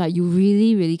without those, right, you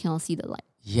really, really cannot see the light.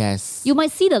 Yes. You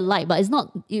might see the light, but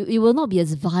it will not be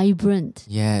as vibrant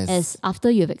Yes. as after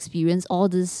you have experienced all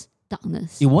this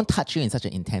darkness. It won't touch you in such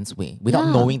an intense way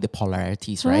without knowing the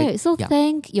polarities, right? So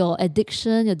thank your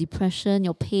addiction, your depression,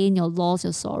 your pain, your loss,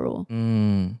 your sorrow.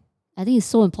 I think it's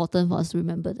so important for us to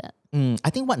remember that. I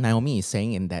think what Naomi is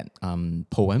saying in that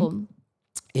poem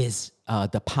is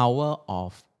the power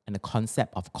of and the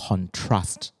concept of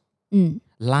contrast.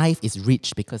 Life is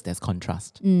rich because there's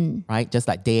contrast, right? Just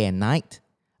like day and night,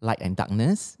 light and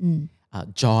darkness,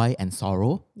 joy and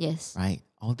sorrow. Yes. Right?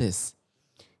 All this.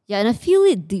 Yeah, and I feel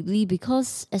it deeply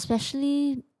because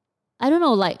especially, I don't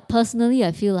know, like personally,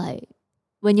 I feel like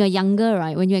when you're younger,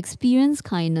 right, when you experience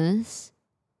kindness,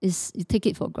 you take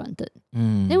it for granted.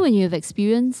 Then when you have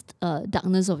experienced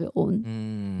darkness of your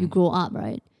own, you grow up,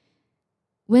 right?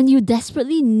 When you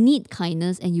desperately need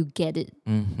kindness and you get it,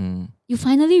 you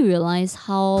finally realize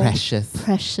how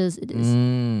precious it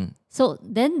is. So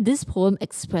then this poem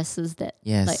expresses that,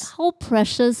 like how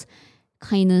precious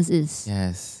kindness is.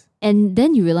 Yes. And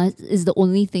then you realize it's the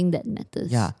only thing that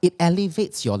matters. Yeah, it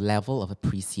elevates your level of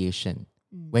appreciation.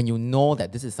 When you know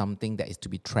that this is something that is to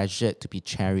be treasured, to be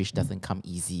cherished, doesn't come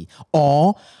easy.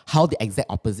 Or how the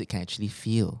exact opposite can actually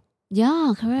feel.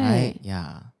 Yeah, correct. Right?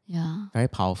 Yeah. Yeah. Very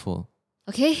powerful.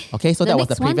 Okay. Okay, so that was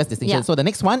the previous one, distinction. Yeah. So the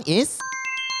next one is?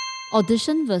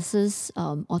 Audition versus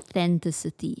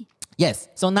authenticity. Yes.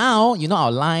 So now, you know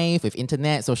our life with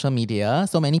internet, social media,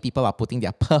 so many people are putting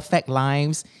their perfect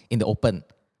lives in the open.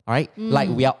 All right? Like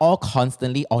we are all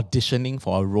constantly auditioning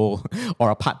for a role or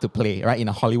a part to play, right? In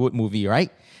a Hollywood movie,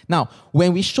 right? Now,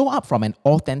 when we show up from an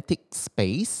authentic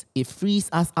space, it frees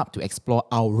us up to explore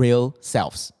our real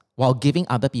selves while giving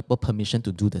other people permission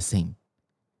to do the same.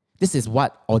 This is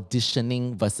what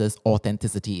auditioning versus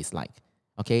authenticity is like.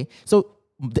 Okay? So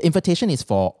the invitation is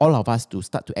for all of us to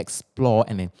start to explore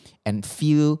and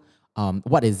feel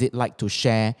what is it like to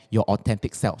share your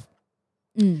authentic self.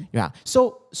 Yeah.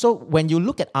 So when you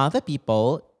look at other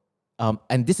people,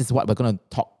 and this is what we're going to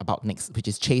talk about next, which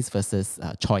is chase versus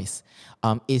choice,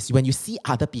 is when you see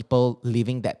other people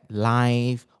living that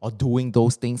life or doing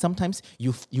those things, sometimes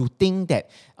you think that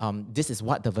this is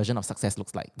what the version of success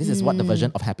looks like. This is what the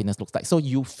version of happiness looks like. So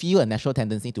you feel a natural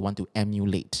tendency to want to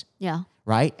emulate. Yeah.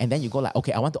 Right? And then you go like,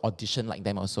 okay, I want to audition like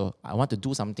them also. I want to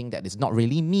do something that is not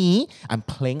really me. I'm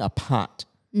playing a part.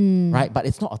 Right? But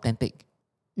it's not authentic.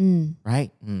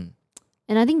 Right? And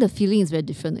I think the feeling is very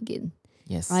different again.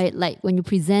 Yes. Right? Like when you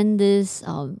present this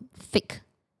fake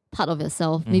part of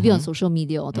yourself, maybe on social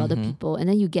media or to other people, and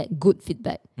then you get good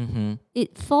feedback,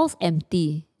 it falls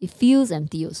empty. It feels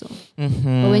empty also.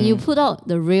 But when you put out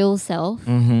the real self,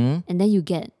 and then you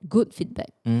get good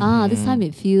feedback, this time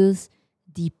it feels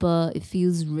deeper, it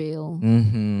feels real,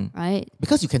 right?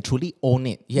 Because you can truly own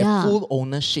it. You have full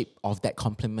ownership of that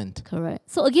compliment. Correct.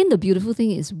 So again, the beautiful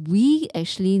thing is we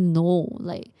actually know,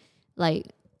 like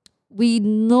we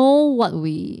know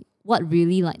what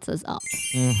really lights us up,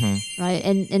 right?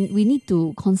 And we need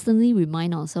to constantly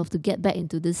remind ourselves to get back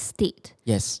into this state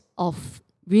of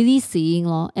really seeing,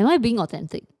 am I being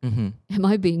authentic? Am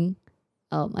I being,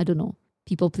 I don't know,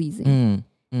 people pleasing?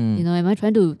 You know, am I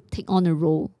trying to take on a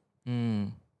role?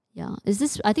 Yeah,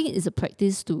 I think it's a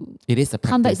practice to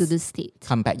come back to this state.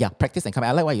 Practice and come back.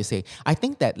 I like what you say. I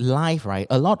think that life, right,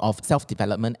 a lot of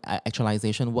self-development,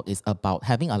 actualization work is about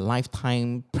having a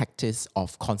lifetime practice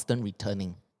of constant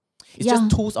returning. It's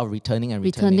just tools of returning and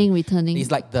returning.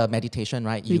 It's like the meditation,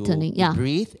 right? You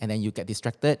breathe and then you get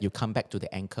distracted. You come back to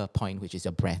the anchor point, which is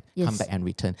your breath. Come back and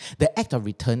return. The act of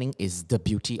returning is the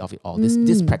beauty of it all,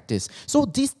 this practice. So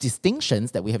these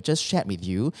distinctions that we have just shared with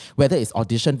you, whether it's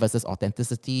audition versus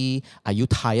authenticity, are you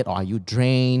tired or are you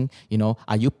drained? You know,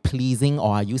 are you pleasing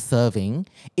or are you serving?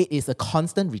 It is a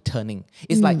constant returning.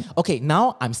 It's like, okay,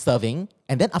 now I'm serving,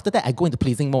 and then after that I go into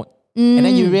pleasing mode. And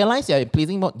then you realize you're in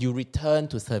pleasing mode, you return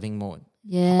to serving mode.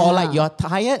 Or like you're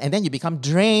tired and then you become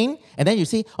drained and then you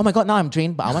say, oh my God, now I'm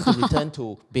drained, but I want to return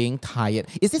to being tired.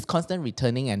 It's this constant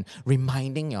returning and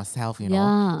reminding yourself, you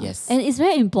know. Yes. And it's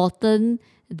very important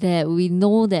that we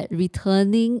know that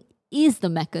returning is the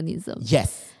mechanism.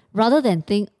 Yes. Rather than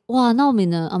think, wow, now I'm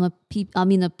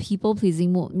in a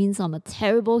people-pleasing mode, means I'm a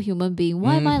terrible human being.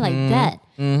 Why am I like that?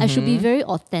 I should be very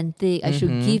authentic. I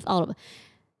should give out of...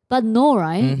 But no,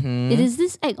 right? It is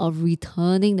this act of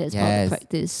returning that's part of the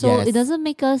practice. So it doesn't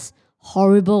make us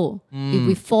horrible if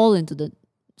we fall into the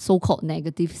so-called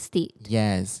negative state.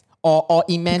 Yes. Or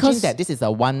imagine Because- that this is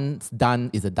a once done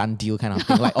is a done deal kind of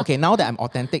thing. Like, okay, now that I'm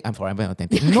authentic, I'm forever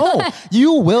authentic. No,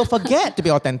 you will forget to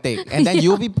be authentic. And then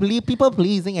you'll be people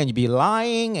pleasing and you'll be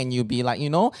lying and you'll be like,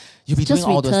 you'll be Just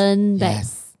doing all those. return back.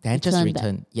 Yes. Then just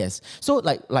return. Yes. So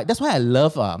like that's why I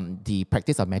love the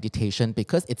practice of meditation,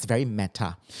 because it's very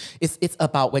meta. It's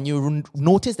about when you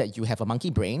notice that you have a monkey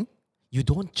brain, you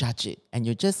don't judge it and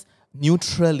you just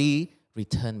neutrally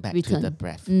return back to the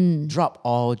breath. Drop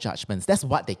all judgments. That's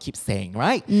what they keep saying,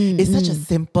 right? It's such a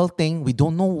simple thing. We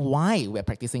don't know why we're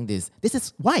practicing this. This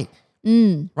is why,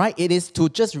 right? It is to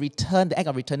just return. The act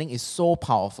of returning is so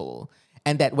powerful.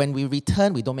 And that when we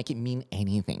return, we don't make it mean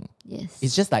anything. Yes.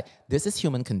 It's just like, this is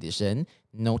human condition,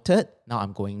 noted, now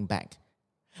I'm going back.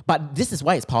 But this is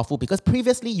why it's powerful, because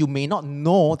previously you may not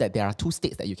know that there are two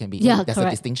states that you can be in. Yeah, There's correct.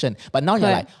 a distinction. But now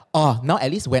you're like, now at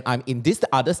least when I'm in this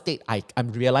other state, I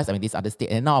realize I'm in this other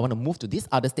state. And now I want to move to this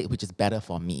other state, which is better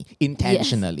for me,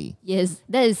 intentionally. Yes,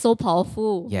 that is so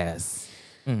powerful. Yes.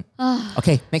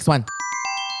 Okay, next one.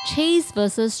 Chase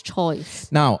versus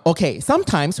choice. Now, okay,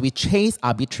 sometimes we chase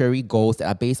arbitrary goals that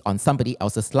are based on somebody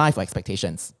else's life or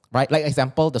expectations, right? Like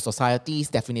example, the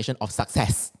society's definition of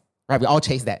success, right? We all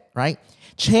chase that, right?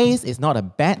 Chase is not a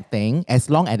bad thing as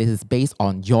long as it is based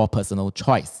on your personal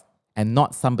choice and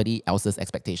not somebody else's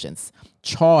expectations.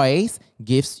 Choice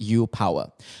gives you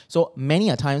power. So many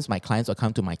a times my clients will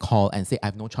come to my call and say, I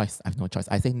have no choice, I have no choice.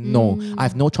 I say, no, I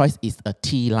have no choice is a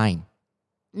T line.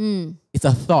 It's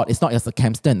a thought. It's not a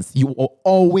circumstance. You will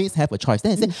always have a choice.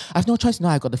 Then I say, I have no choice. No,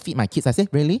 I've got to feed my kids. I say,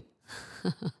 really?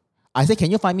 I say, can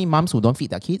you find me moms who don't feed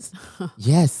their kids?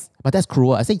 Yes, but that's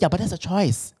cruel. I say, yeah, but that's a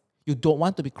choice. You don't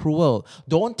want to be cruel.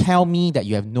 Don't tell me that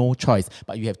you have no choice,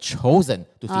 but you have chosen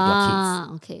to feed your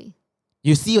kids. Okay.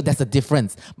 You see, there's a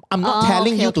difference. I'm not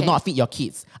telling you to okay. not feed your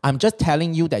kids. I'm just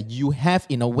telling you that you have,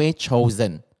 in a way,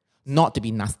 chosen not to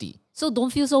be nasty. So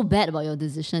don't feel so bad about your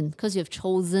decision because you've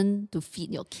chosen to feed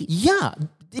your kids. Yeah,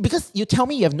 because you tell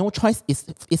me you have no choice,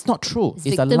 it's not true. It's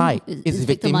a victim- lie. it's victimhood.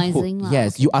 victimizing lah.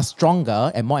 Yes, you are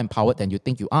stronger and more empowered than you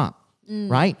think you are.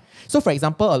 Right? So for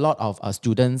example, a lot of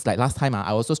students, like last time, I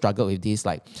also struggled with this.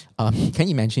 Like, can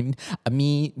you imagine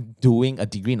me doing a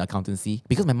degree in accountancy?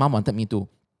 Because my mom wanted me to.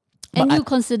 And But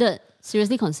you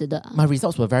seriously considered. my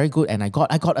results were very good and I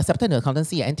got accepted in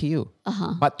accountancy at NTU.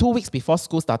 But 2 weeks before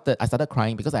school started, I started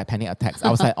crying because I had panic attacks. I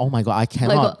was like, oh my God, I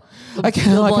cannot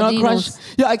crunch.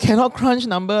 Yeah, I cannot crunch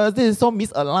numbers. This is so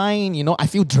misaligned. I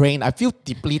feel drained. I feel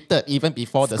depleted even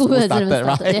before the school hasn't even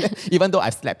started, started, right? Even though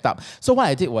I've slept up. So what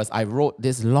I did was I wrote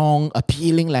this long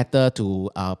appealing letter to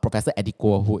Professor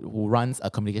Ediko, who runs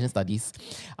communication studies.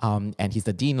 And he's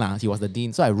the dean lah. He was the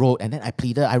dean. So I wrote and then I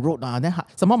pleaded. I wrote and then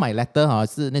some of my letter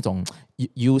是那种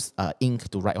use ink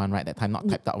to write one, right? That time, not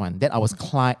typed out one. Then I was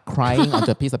crying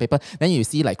onto a piece of paper. Then you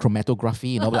see like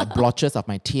chromatography, like blotches of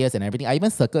my tears and everything. I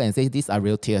even circle and say, these are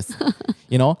real tears,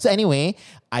 So anyway,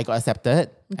 I got accepted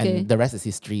and the rest is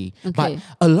history. But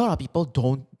a lot of people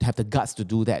don't have the guts to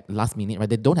do that last minute, right?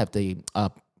 They don't have the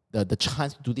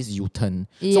chance to do this U-turn.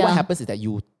 So what happens is that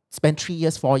you spend 3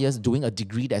 years, 4 years doing a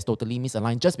degree that's totally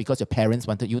misaligned just because your parents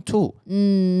wanted you to.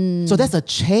 So that's a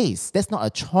chase. That's not a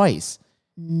choice.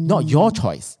 Not your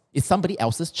choice. It's somebody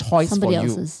else's choice for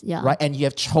you. Right? And you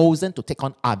have chosen to take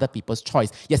on other people's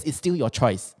choice. Yes, it's still your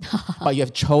choice. But you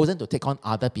have chosen to take on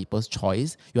other people's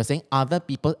choice. You are saying other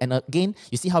people. And again,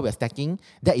 you see how we're stacking?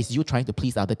 That is you trying to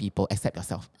please other people except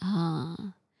yourself.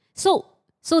 So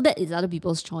that is other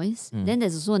people's choice. Then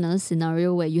there's also another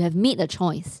scenario where you have made a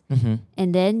choice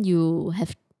and then you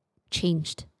have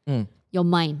changed your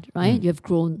mind, right? You have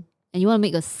grown and you want to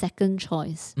make a second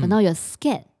choice. But now you're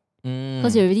scared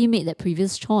because you already made that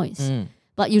previous choice.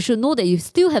 But you should know that you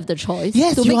still have the choice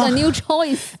to make a new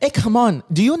choice. Hey, come on.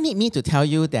 Do you need me to tell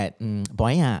you that,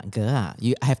 boy, girl,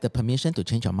 you have the permission to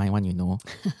change your mind when you know?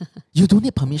 You don't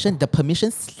need permission. The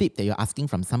permission slip that you're asking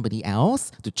from somebody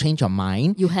else to change your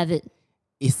mind. You have it.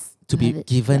 Is to be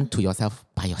given to yourself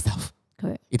by yourself.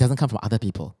 Correct. It doesn't come from other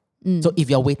people. So if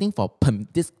you're waiting for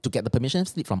this to get the permission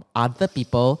slip from other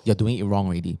people, you're doing it wrong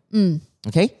already.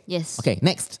 Okay? Yes. Okay,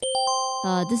 next.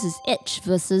 This is edge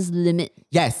versus limit.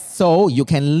 Yes, so you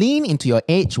can lean into your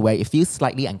edge where it feels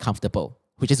slightly uncomfortable,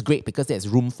 which is great because there's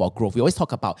room for growth. We always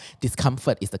talk about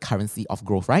discomfort is the currency of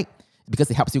growth, right? Because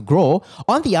it helps you grow.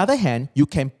 On the other hand, you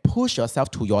can push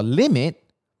yourself to your limit,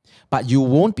 but you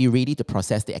won't be ready to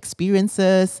process the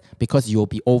experiences because you'll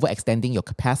be overextending your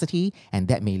capacity and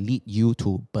that may lead you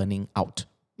to burning out.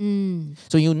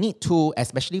 So you need to,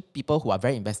 especially people who are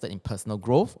very invested in personal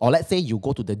growth, or let's say you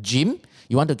go to the gym,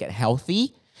 you want to get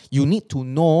healthy, you need to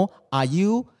know, are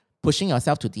you pushing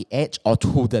yourself to the edge or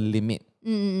to the limit?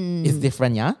 It's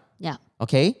different, yeah? Yeah.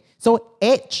 Okay? So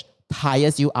edge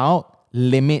tires you out,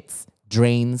 limits,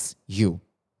 drains you.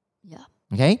 Yeah.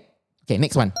 Okay? Okay,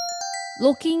 next one.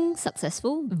 Looking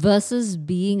successful versus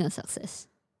being a success.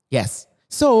 Yes.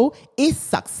 So, is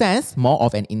success more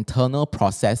of an internal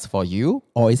process for you,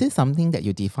 or is it something that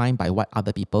you define by what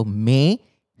other people may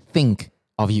think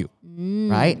of you?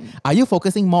 Right? Are you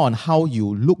focusing more on how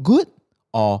you look good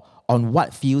or on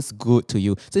what feels good to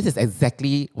you? So, this is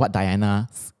exactly what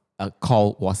Diana's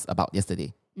call was about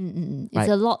yesterday. It's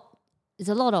Right. It's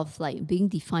a lot of like being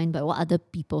defined by what other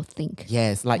people think.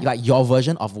 Yes, like your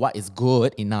version of what is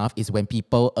good enough is when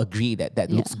people agree that Yeah.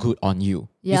 looks good on you.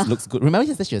 Yeah. This looks good. Remember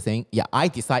yesterday she was saying, I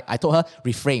told her,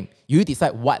 reframe. You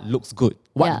decide what looks good.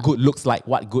 What Yeah. good looks like,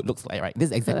 what good looks like, right?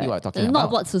 This is exactly what we're talking Not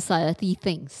about. what society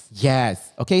thinks.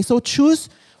 Yes. Okay, so choose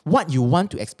what you want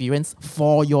to experience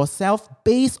for yourself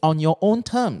based on your own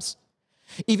terms.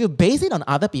 If you base it on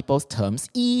other people's terms,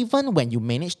 even when you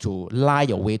manage to lie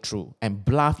your way through and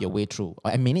bluff your way through,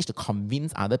 and manage to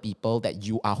convince other people that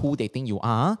you are who they think you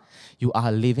are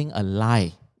living a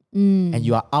lie. And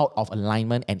you are out of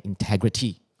alignment and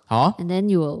integrity. Huh? And then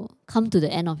you will come to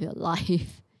the end of your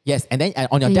life. Yes, and then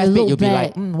on your And you deathbed, look you'll be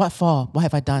like, back. what for? What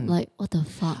have I done? Like, what the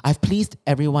fuck? I've pleased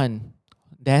everyone.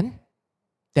 Then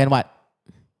what?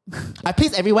 I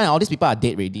pleased everyone and all these people are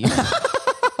dead already.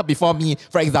 Before me,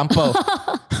 for example.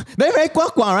 They're very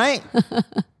quack-quack, right?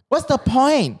 What's the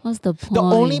point? What's the point? The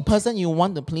only person you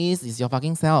want to please is your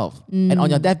fucking self. And on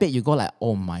your deathbed, you go like,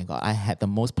 oh my God, I had the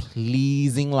most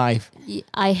pleasing life.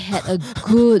 I had a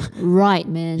good ride,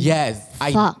 man. Yes.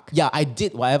 Fuck. I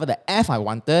did whatever the F I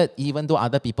wanted, even though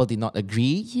other people did not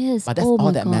agree. Yes. But that's oh all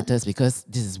my that God. matters because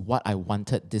this is what I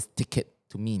wanted this ticket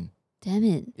to mean. Damn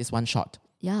it. This one shot.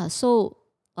 Yeah. So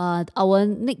our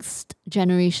next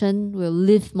generation will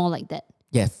live more like that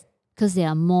Yes. because they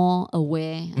are more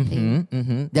aware, I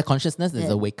think. Their consciousness is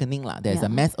Yeah. awakening. There's Yeah. a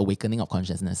mass awakening of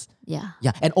consciousness. Yeah.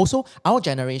 Yeah, and also our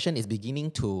generation is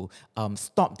beginning to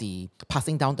stop the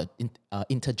passing down the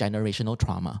intergenerational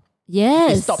trauma.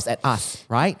 Yes. It stops at us,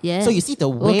 right? Yes. So you see the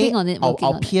way Working on it, our working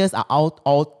on it. peers are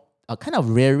all kind of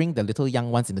rearing the little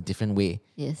young ones in a different way.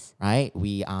 Yes. Right?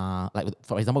 We are, like,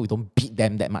 for example, we don't beat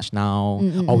them that much now,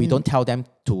 or we don't tell them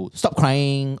to stop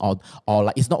crying, or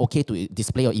like it's not okay to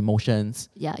display your emotions.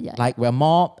 Yeah. Like we're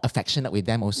more affectionate with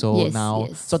them also Yes, now.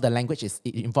 yes. So the language it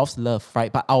involves love,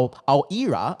 right? But our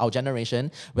era, our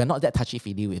generation, we're not that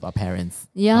touchy-feely with our parents.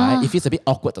 Yeah. Right? It feels a bit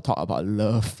awkward to talk about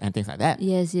love and things like that.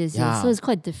 Yes. Yeah. So it's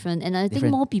quite different. And I think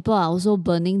Different. more people are also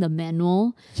burning the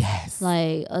manual. Yes.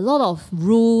 Like a lot of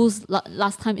rules,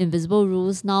 last time invisible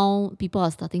rules, now people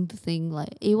are starting to think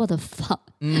like, hey, what the fuck?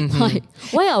 Like,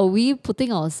 why are we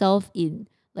putting ourselves in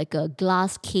like a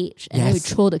glass cage and then we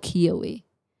Yes. throw the key away?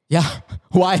 Yeah.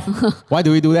 Why? Why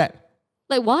do we do that?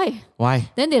 Like, why?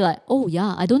 Why? Then they're like, oh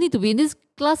yeah, I don't need to be in this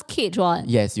glass cage, right?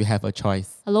 Yes, you have a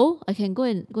choice. Hello? I can go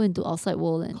into outside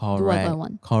world and do whatever I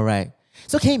want. Correct.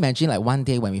 So can you imagine like one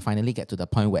day when we finally get to the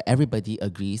point where everybody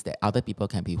agrees that other people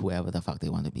can be whoever the fuck they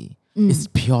want to be? It's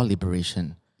pure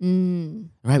liberation.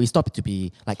 Right? We stop to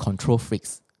be like control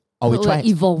freaks. Or we We're try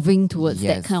evolving towards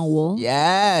that Yes. kind of world.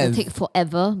 Yes. It'll take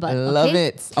forever, but I love okay.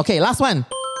 it. Okay, last one.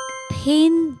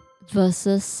 Pain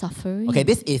versus suffering. Okay,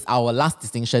 this is our last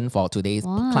distinction for today's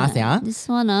class, yeah? This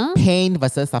one, Pain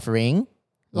versus suffering.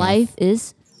 life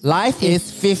is Life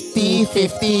is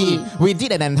 50-50. We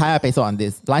did an entire episode on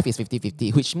this. Life is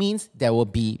 50-50, which means there will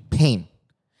be pain.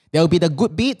 There will be the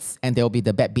good bits and there will be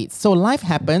the bad bits. So life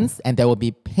happens and there will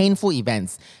be painful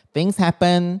events. Things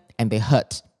happen and they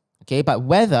hurt. Okay, but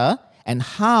whether and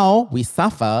how we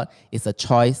suffer is a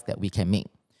choice that we can make.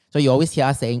 So you always hear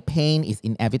us saying pain is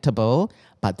inevitable,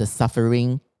 but the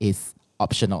suffering is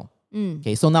optional.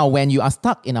 Okay, so now when you are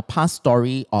stuck in a past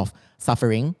story of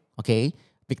suffering, okay,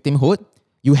 victimhood,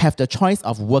 you have the choice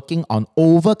of working on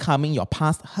overcoming your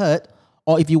past hurt,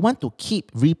 or if you want to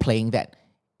keep replaying that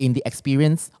in the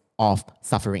experience of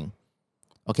suffering.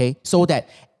 Okay, so that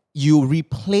you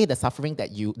replay the suffering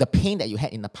the pain that you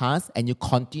had in the past, and you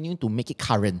continue to make it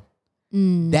current.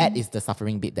 That is the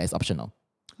suffering bit that is optional.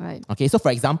 right. Okay, so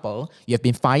for example, you have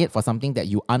been fired for something that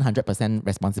you aren't 100%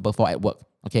 responsible for at work.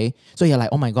 Okay, so you're like,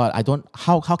 oh my God,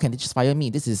 how can they just fire me?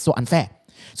 This is so unfair.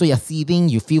 So you're seething,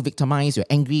 you feel victimized, you're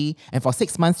angry, and for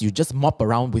 6 months, you just mop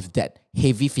around with that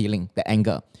heavy feeling, that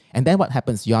anger. And then what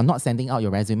happens? You are not sending out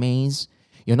your resumes,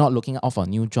 you're not looking out for a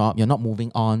new job, you're not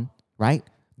moving on, right?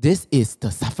 This is the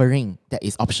suffering that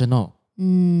is optional.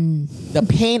 The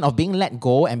pain of being let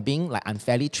go and being like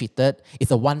unfairly treated is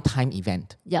a one-time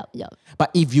event. Yep. But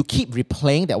if you keep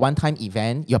replaying that one-time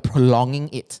event, you're prolonging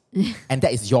it. And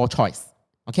that is your choice.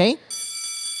 Okay?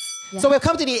 Yeah. So we've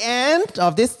come to the end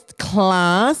of this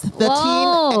class, 13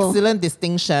 Wow. excellent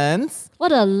distinctions.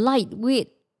 What a lightweight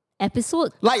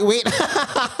episode. Lightweight.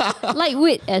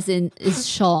 Lightweight as in it's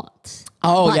short.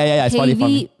 Oh, But yeah. It's 40 for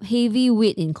me. heavy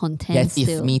weight in content Yes, still.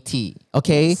 it's meaty.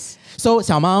 Okay. Yes. So,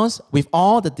 Xiao Maos, with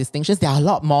all the distinctions, there are a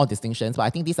lot more distinctions, but I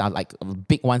think these are like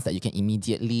big ones that you can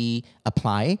immediately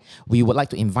apply. We would like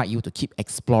to invite you to keep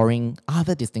exploring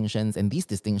other distinctions and these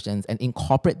distinctions and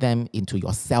incorporate them into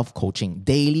your self-coaching,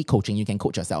 daily coaching. You can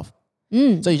coach yourself.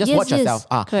 So you just Yes, watch yourself.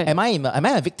 correct. Am I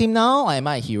a victim now or am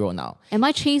I a hero now? Am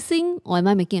I chasing or am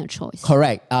I making a choice?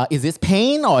 Correct. Is this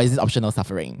pain or is this optional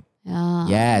suffering? Yeah.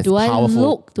 Yes, Do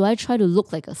powerful. I try to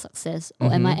look like a success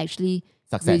or am I actually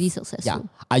really successful?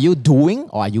 Yeah. Are you doing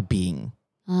or are you being?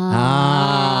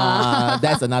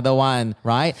 That's another one,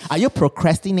 right? Are you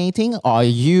procrastinating or are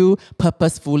you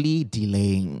purposefully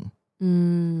delaying?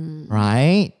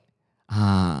 Right?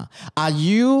 Are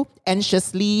you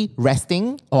anxiously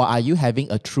resting or are you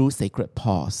having a true sacred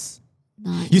pause?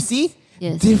 Nice. You see?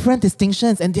 Yes. Different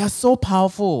distinctions and they are so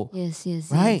powerful. Yes.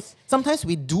 Right? Yes. Sometimes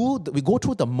we go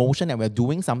through the motion and we're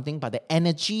doing something, but the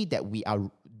energy that we are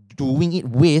doing it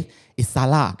with is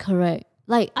salah. Correct.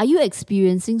 Like, are you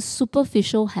experiencing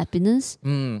superficial happiness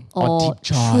or deep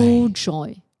joy. true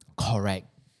joy? Correct.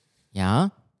 Yeah.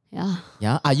 Yeah.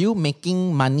 Yeah. Are you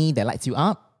making money that lights you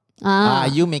up? Are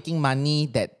you making money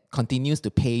that continues to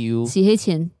pay you? 洗黑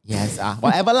钱. Yes,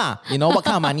 whatever lah. You know, what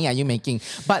kind of money are you making?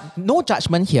 But no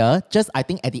judgment here. Just I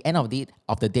think at the end of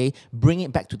the day, bring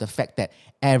it back to the fact that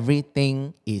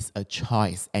everything is a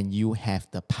choice and you have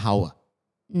the power.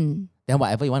 Then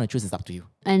whatever you want to choose is up to you.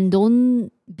 And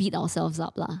don't beat ourselves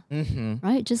up lah.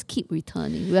 Right? Just keep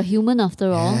returning. We are human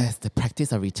after all. Yes, the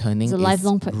practice of returning It's a is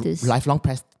lifelong practice. Lifelong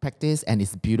practice, and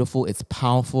it's beautiful, it's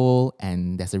powerful,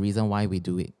 and there's a reason why we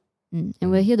do it. And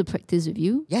we're here to practice with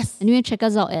you. Yes. And you can check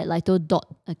us out at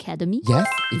lito.academy. Yes,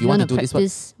 if you want to do this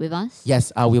practice with us.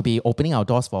 Yes, we'll be opening our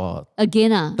doors for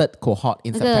Again third cohort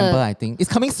in September, I think. It's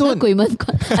coming soon. 鬼门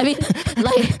关 I mean,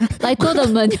 Lito 的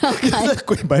门要开。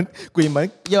鬼门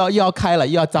又要开了，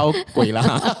又要招鬼了，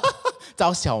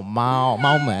招小猫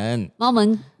们猫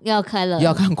门要开了。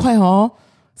要很快哦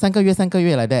，3个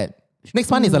月like that.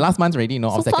 Next month is the last month already, no?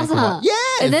 So of second fast, cohort. huh?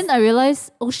 Yes. And then I realized,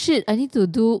 oh shit, I need to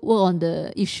do work on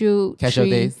the issue Casual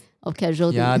 3 days. of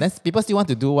casual Yeah, days. then people still want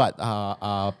to do what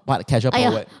casual 哎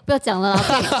呀 poet. 不要讲了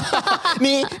，OK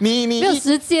你没有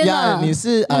时间了 Yeah, 你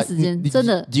是没有时间真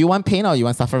的 Do you want pain or you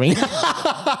want suffering?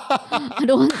 I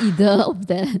don't want either of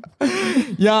that.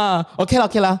 Yeah. Okay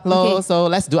lah. Okay. So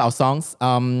let's do our songs.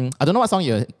 I don't know what song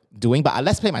you're doing, but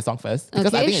let's play my song first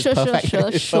because I Okay, think it's sure, perfect. sure,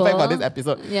 It's perfect for sure. this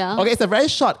episode. Yeah. Okay, it's a very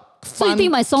short, So you fun,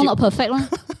 think my song cute- not perfect lah?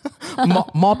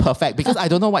 more perfect because I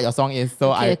don't know what your song is,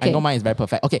 so I Okay. know mine is very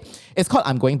perfect. Okay, it's called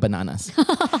 "I'm Going Bananas,"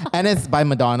 and it's by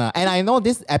Madonna. And I know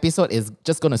this episode is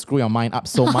just gonna screw your mind up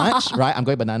so much, right? I'm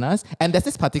going bananas, and there's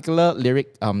this particular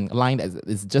lyric line that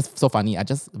is just so funny. I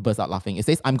just burst out laughing. It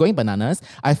says, "I'm going bananas.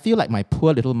 I feel like my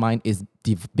poor little mind is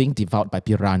being devoured by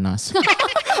piranhas."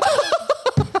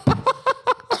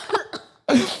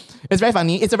 It's very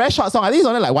funny. It's a very short song. I think it's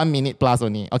only like 1 minute plus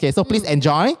only. Okay, so please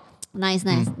enjoy. Nice.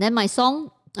 Then my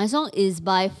song is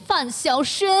by 范晓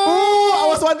萱. Oh, I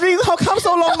was wondering how come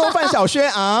so long no 范晓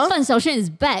萱 范晓萱is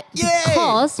back Yay!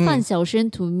 because 范晓萱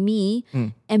to me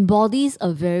embodies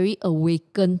a very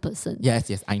awakened person. Yes,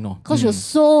 I know. Because she was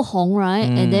so hong, right?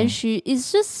 And then she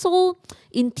is just so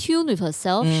in tune with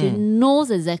herself. She knows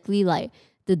exactly like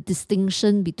the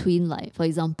distinction between, like, for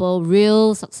example,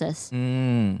 real success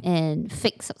and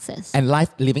fake success. And life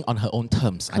living on her own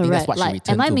terms. I think that's what she Like,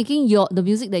 returned am I to. making the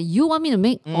music that you want me to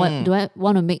make, or do I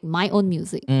want to make my own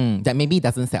music? That maybe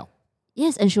doesn't sell.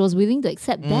 Yes, and she was willing to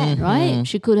accept that, right?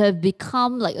 She could have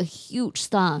become like a huge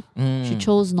star. She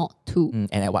chose not to.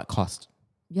 And at what cost?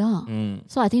 Yeah.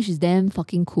 So I think she's damn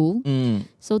fucking cool.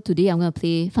 So today I'm going to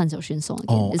play 范晓萱 song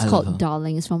again. Oh, It's I called love her.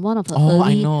 Darling. It's from one of her Oh,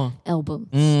 I early know. albums.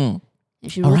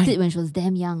 And she All wrote right. it when she was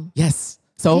damn young. Yes.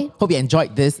 So Okay. hope you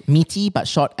enjoyed this meaty but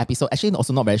short episode. Actually,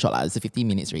 also not very short. It's 15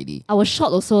 minutes already. Our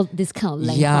shot also this kind of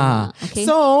length. Yeah. Okay.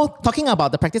 So talking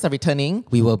about the practice of returning,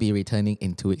 we will be returning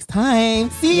in 2 weeks'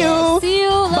 time. See you. See you.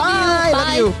 Love Bye. you.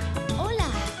 Love you. Hola,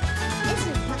 es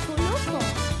el Paco Loco.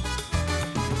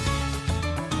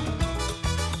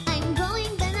 I'm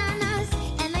going bananas,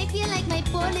 and I feel like my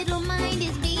poor little mind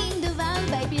is being devoured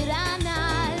by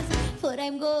piranhas. For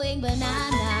I'm going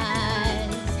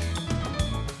bananas.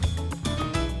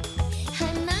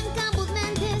 And uncoupled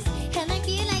mantis, and I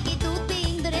feel like a tooth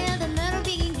being drilled, a nerve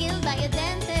being killed by a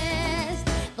dentist.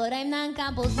 For I'm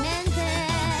non-compost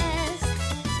mantis.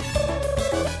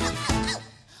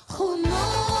 Who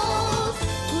knows?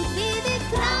 Could be the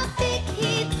traffic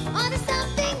heat or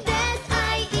something that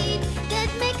I eat that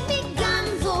makes me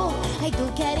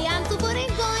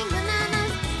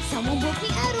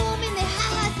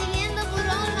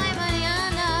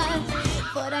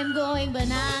going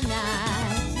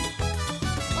bananas.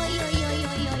 Oy, oy, oy,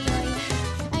 oy, oy, oy.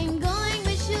 I'm going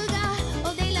with sugar.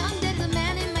 All day long there's a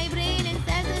man in my brain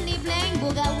incessantly playing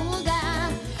booga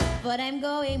wooga. But I'm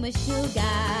going with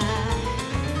sugar.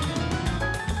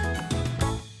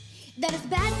 There's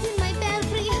bats in my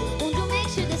belfry. Want to make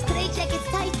sure the straight check is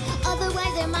tight.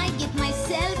 Otherwise I might get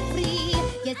myself free.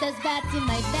 Yes, there's bats in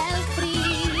my belfry.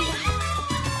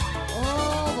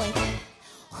 Oh boy.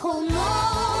 Who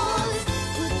knows?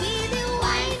 Could be the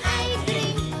wine I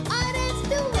drink, or it's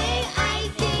the way I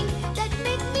think that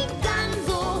makes me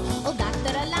gonzo. Oh,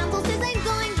 Dr. Alonso says I'm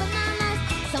going bananas.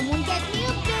 Someone get me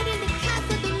a bed in the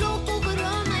casa de loco for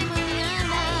all my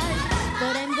mañanas.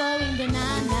 But I'm going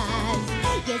bananas.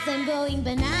 Yes, I'm going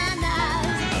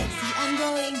bananas. See, I'm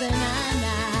going bananas.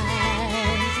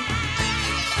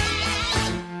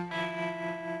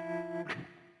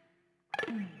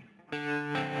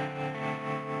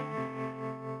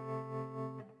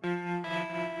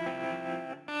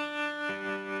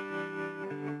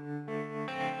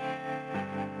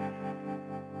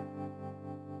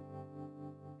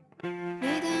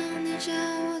叫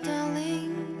我 darling，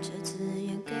 这字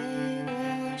眼给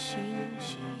我信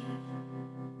息，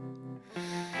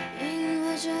因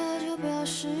为这就表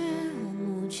示我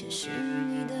目前是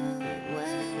你的唯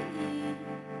一。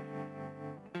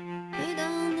每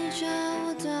当你叫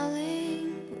我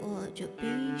darling， 我就必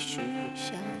须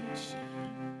相信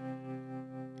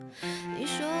你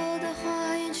说的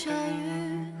花言巧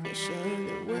语，会设的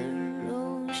温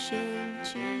柔陷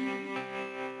阱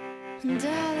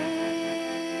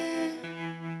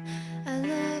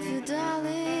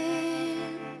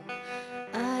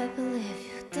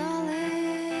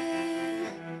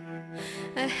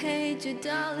hate you,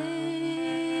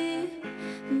 darling,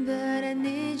 but I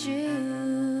need you.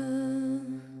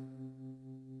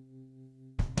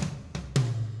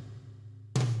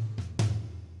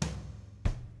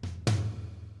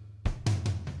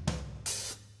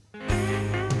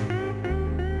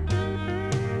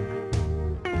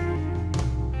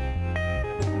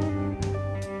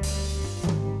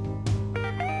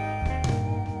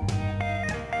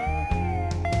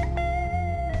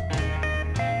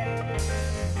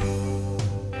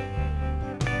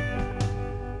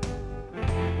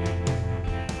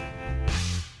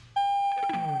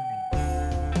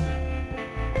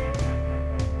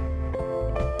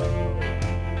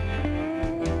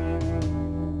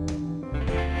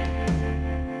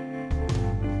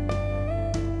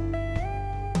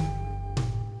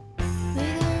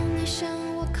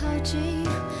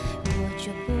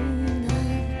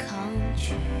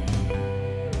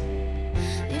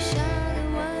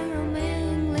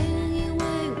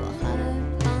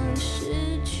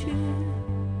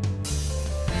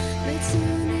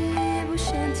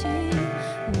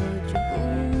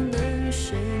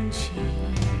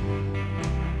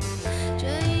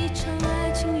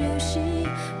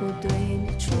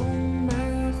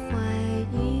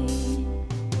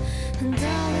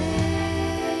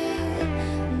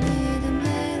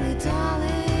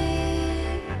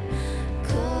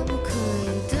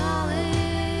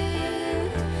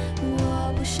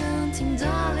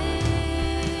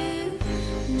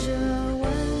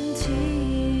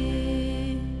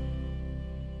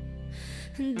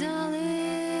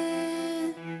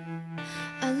 Darling,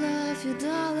 I love you,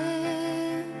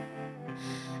 darling.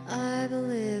 I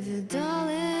believe you,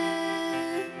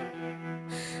 darling.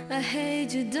 I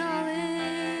hate you,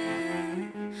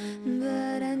 darling,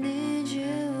 but I need you.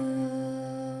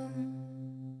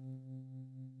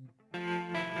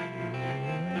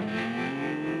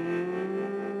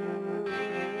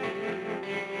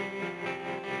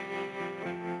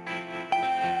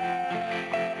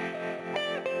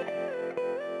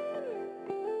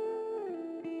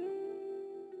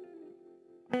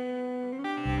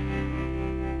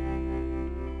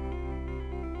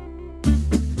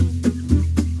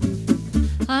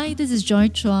 Hi, this is Joy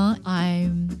Chua.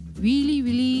 I'm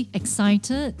really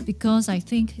excited because I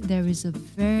think there is a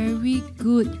very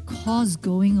good cause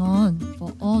going on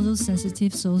for all those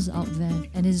sensitive souls out there,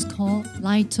 and it is called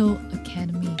Lito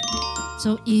Academy.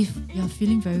 So if you're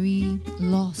feeling very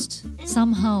lost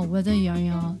somehow, whether you're in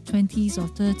your 20s or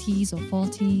 30s or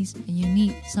 40s, and you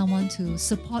need someone to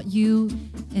support you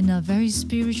in a very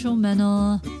spiritual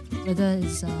manner, whether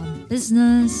it's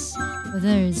business, whether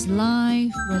it's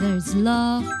life, whether it's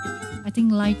love, I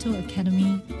think Lito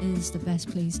Academy is the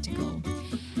best place to go.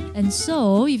 And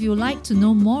so if you would like to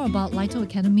know more about Lito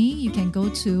Academy, you can go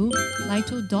to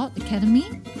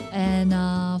lito.academy and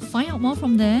find out more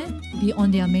from there. Be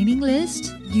on their mailing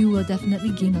list. You will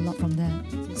definitely gain a lot from there.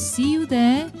 So see you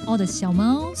there, all the xiao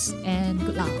maos, and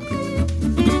good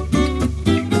luck.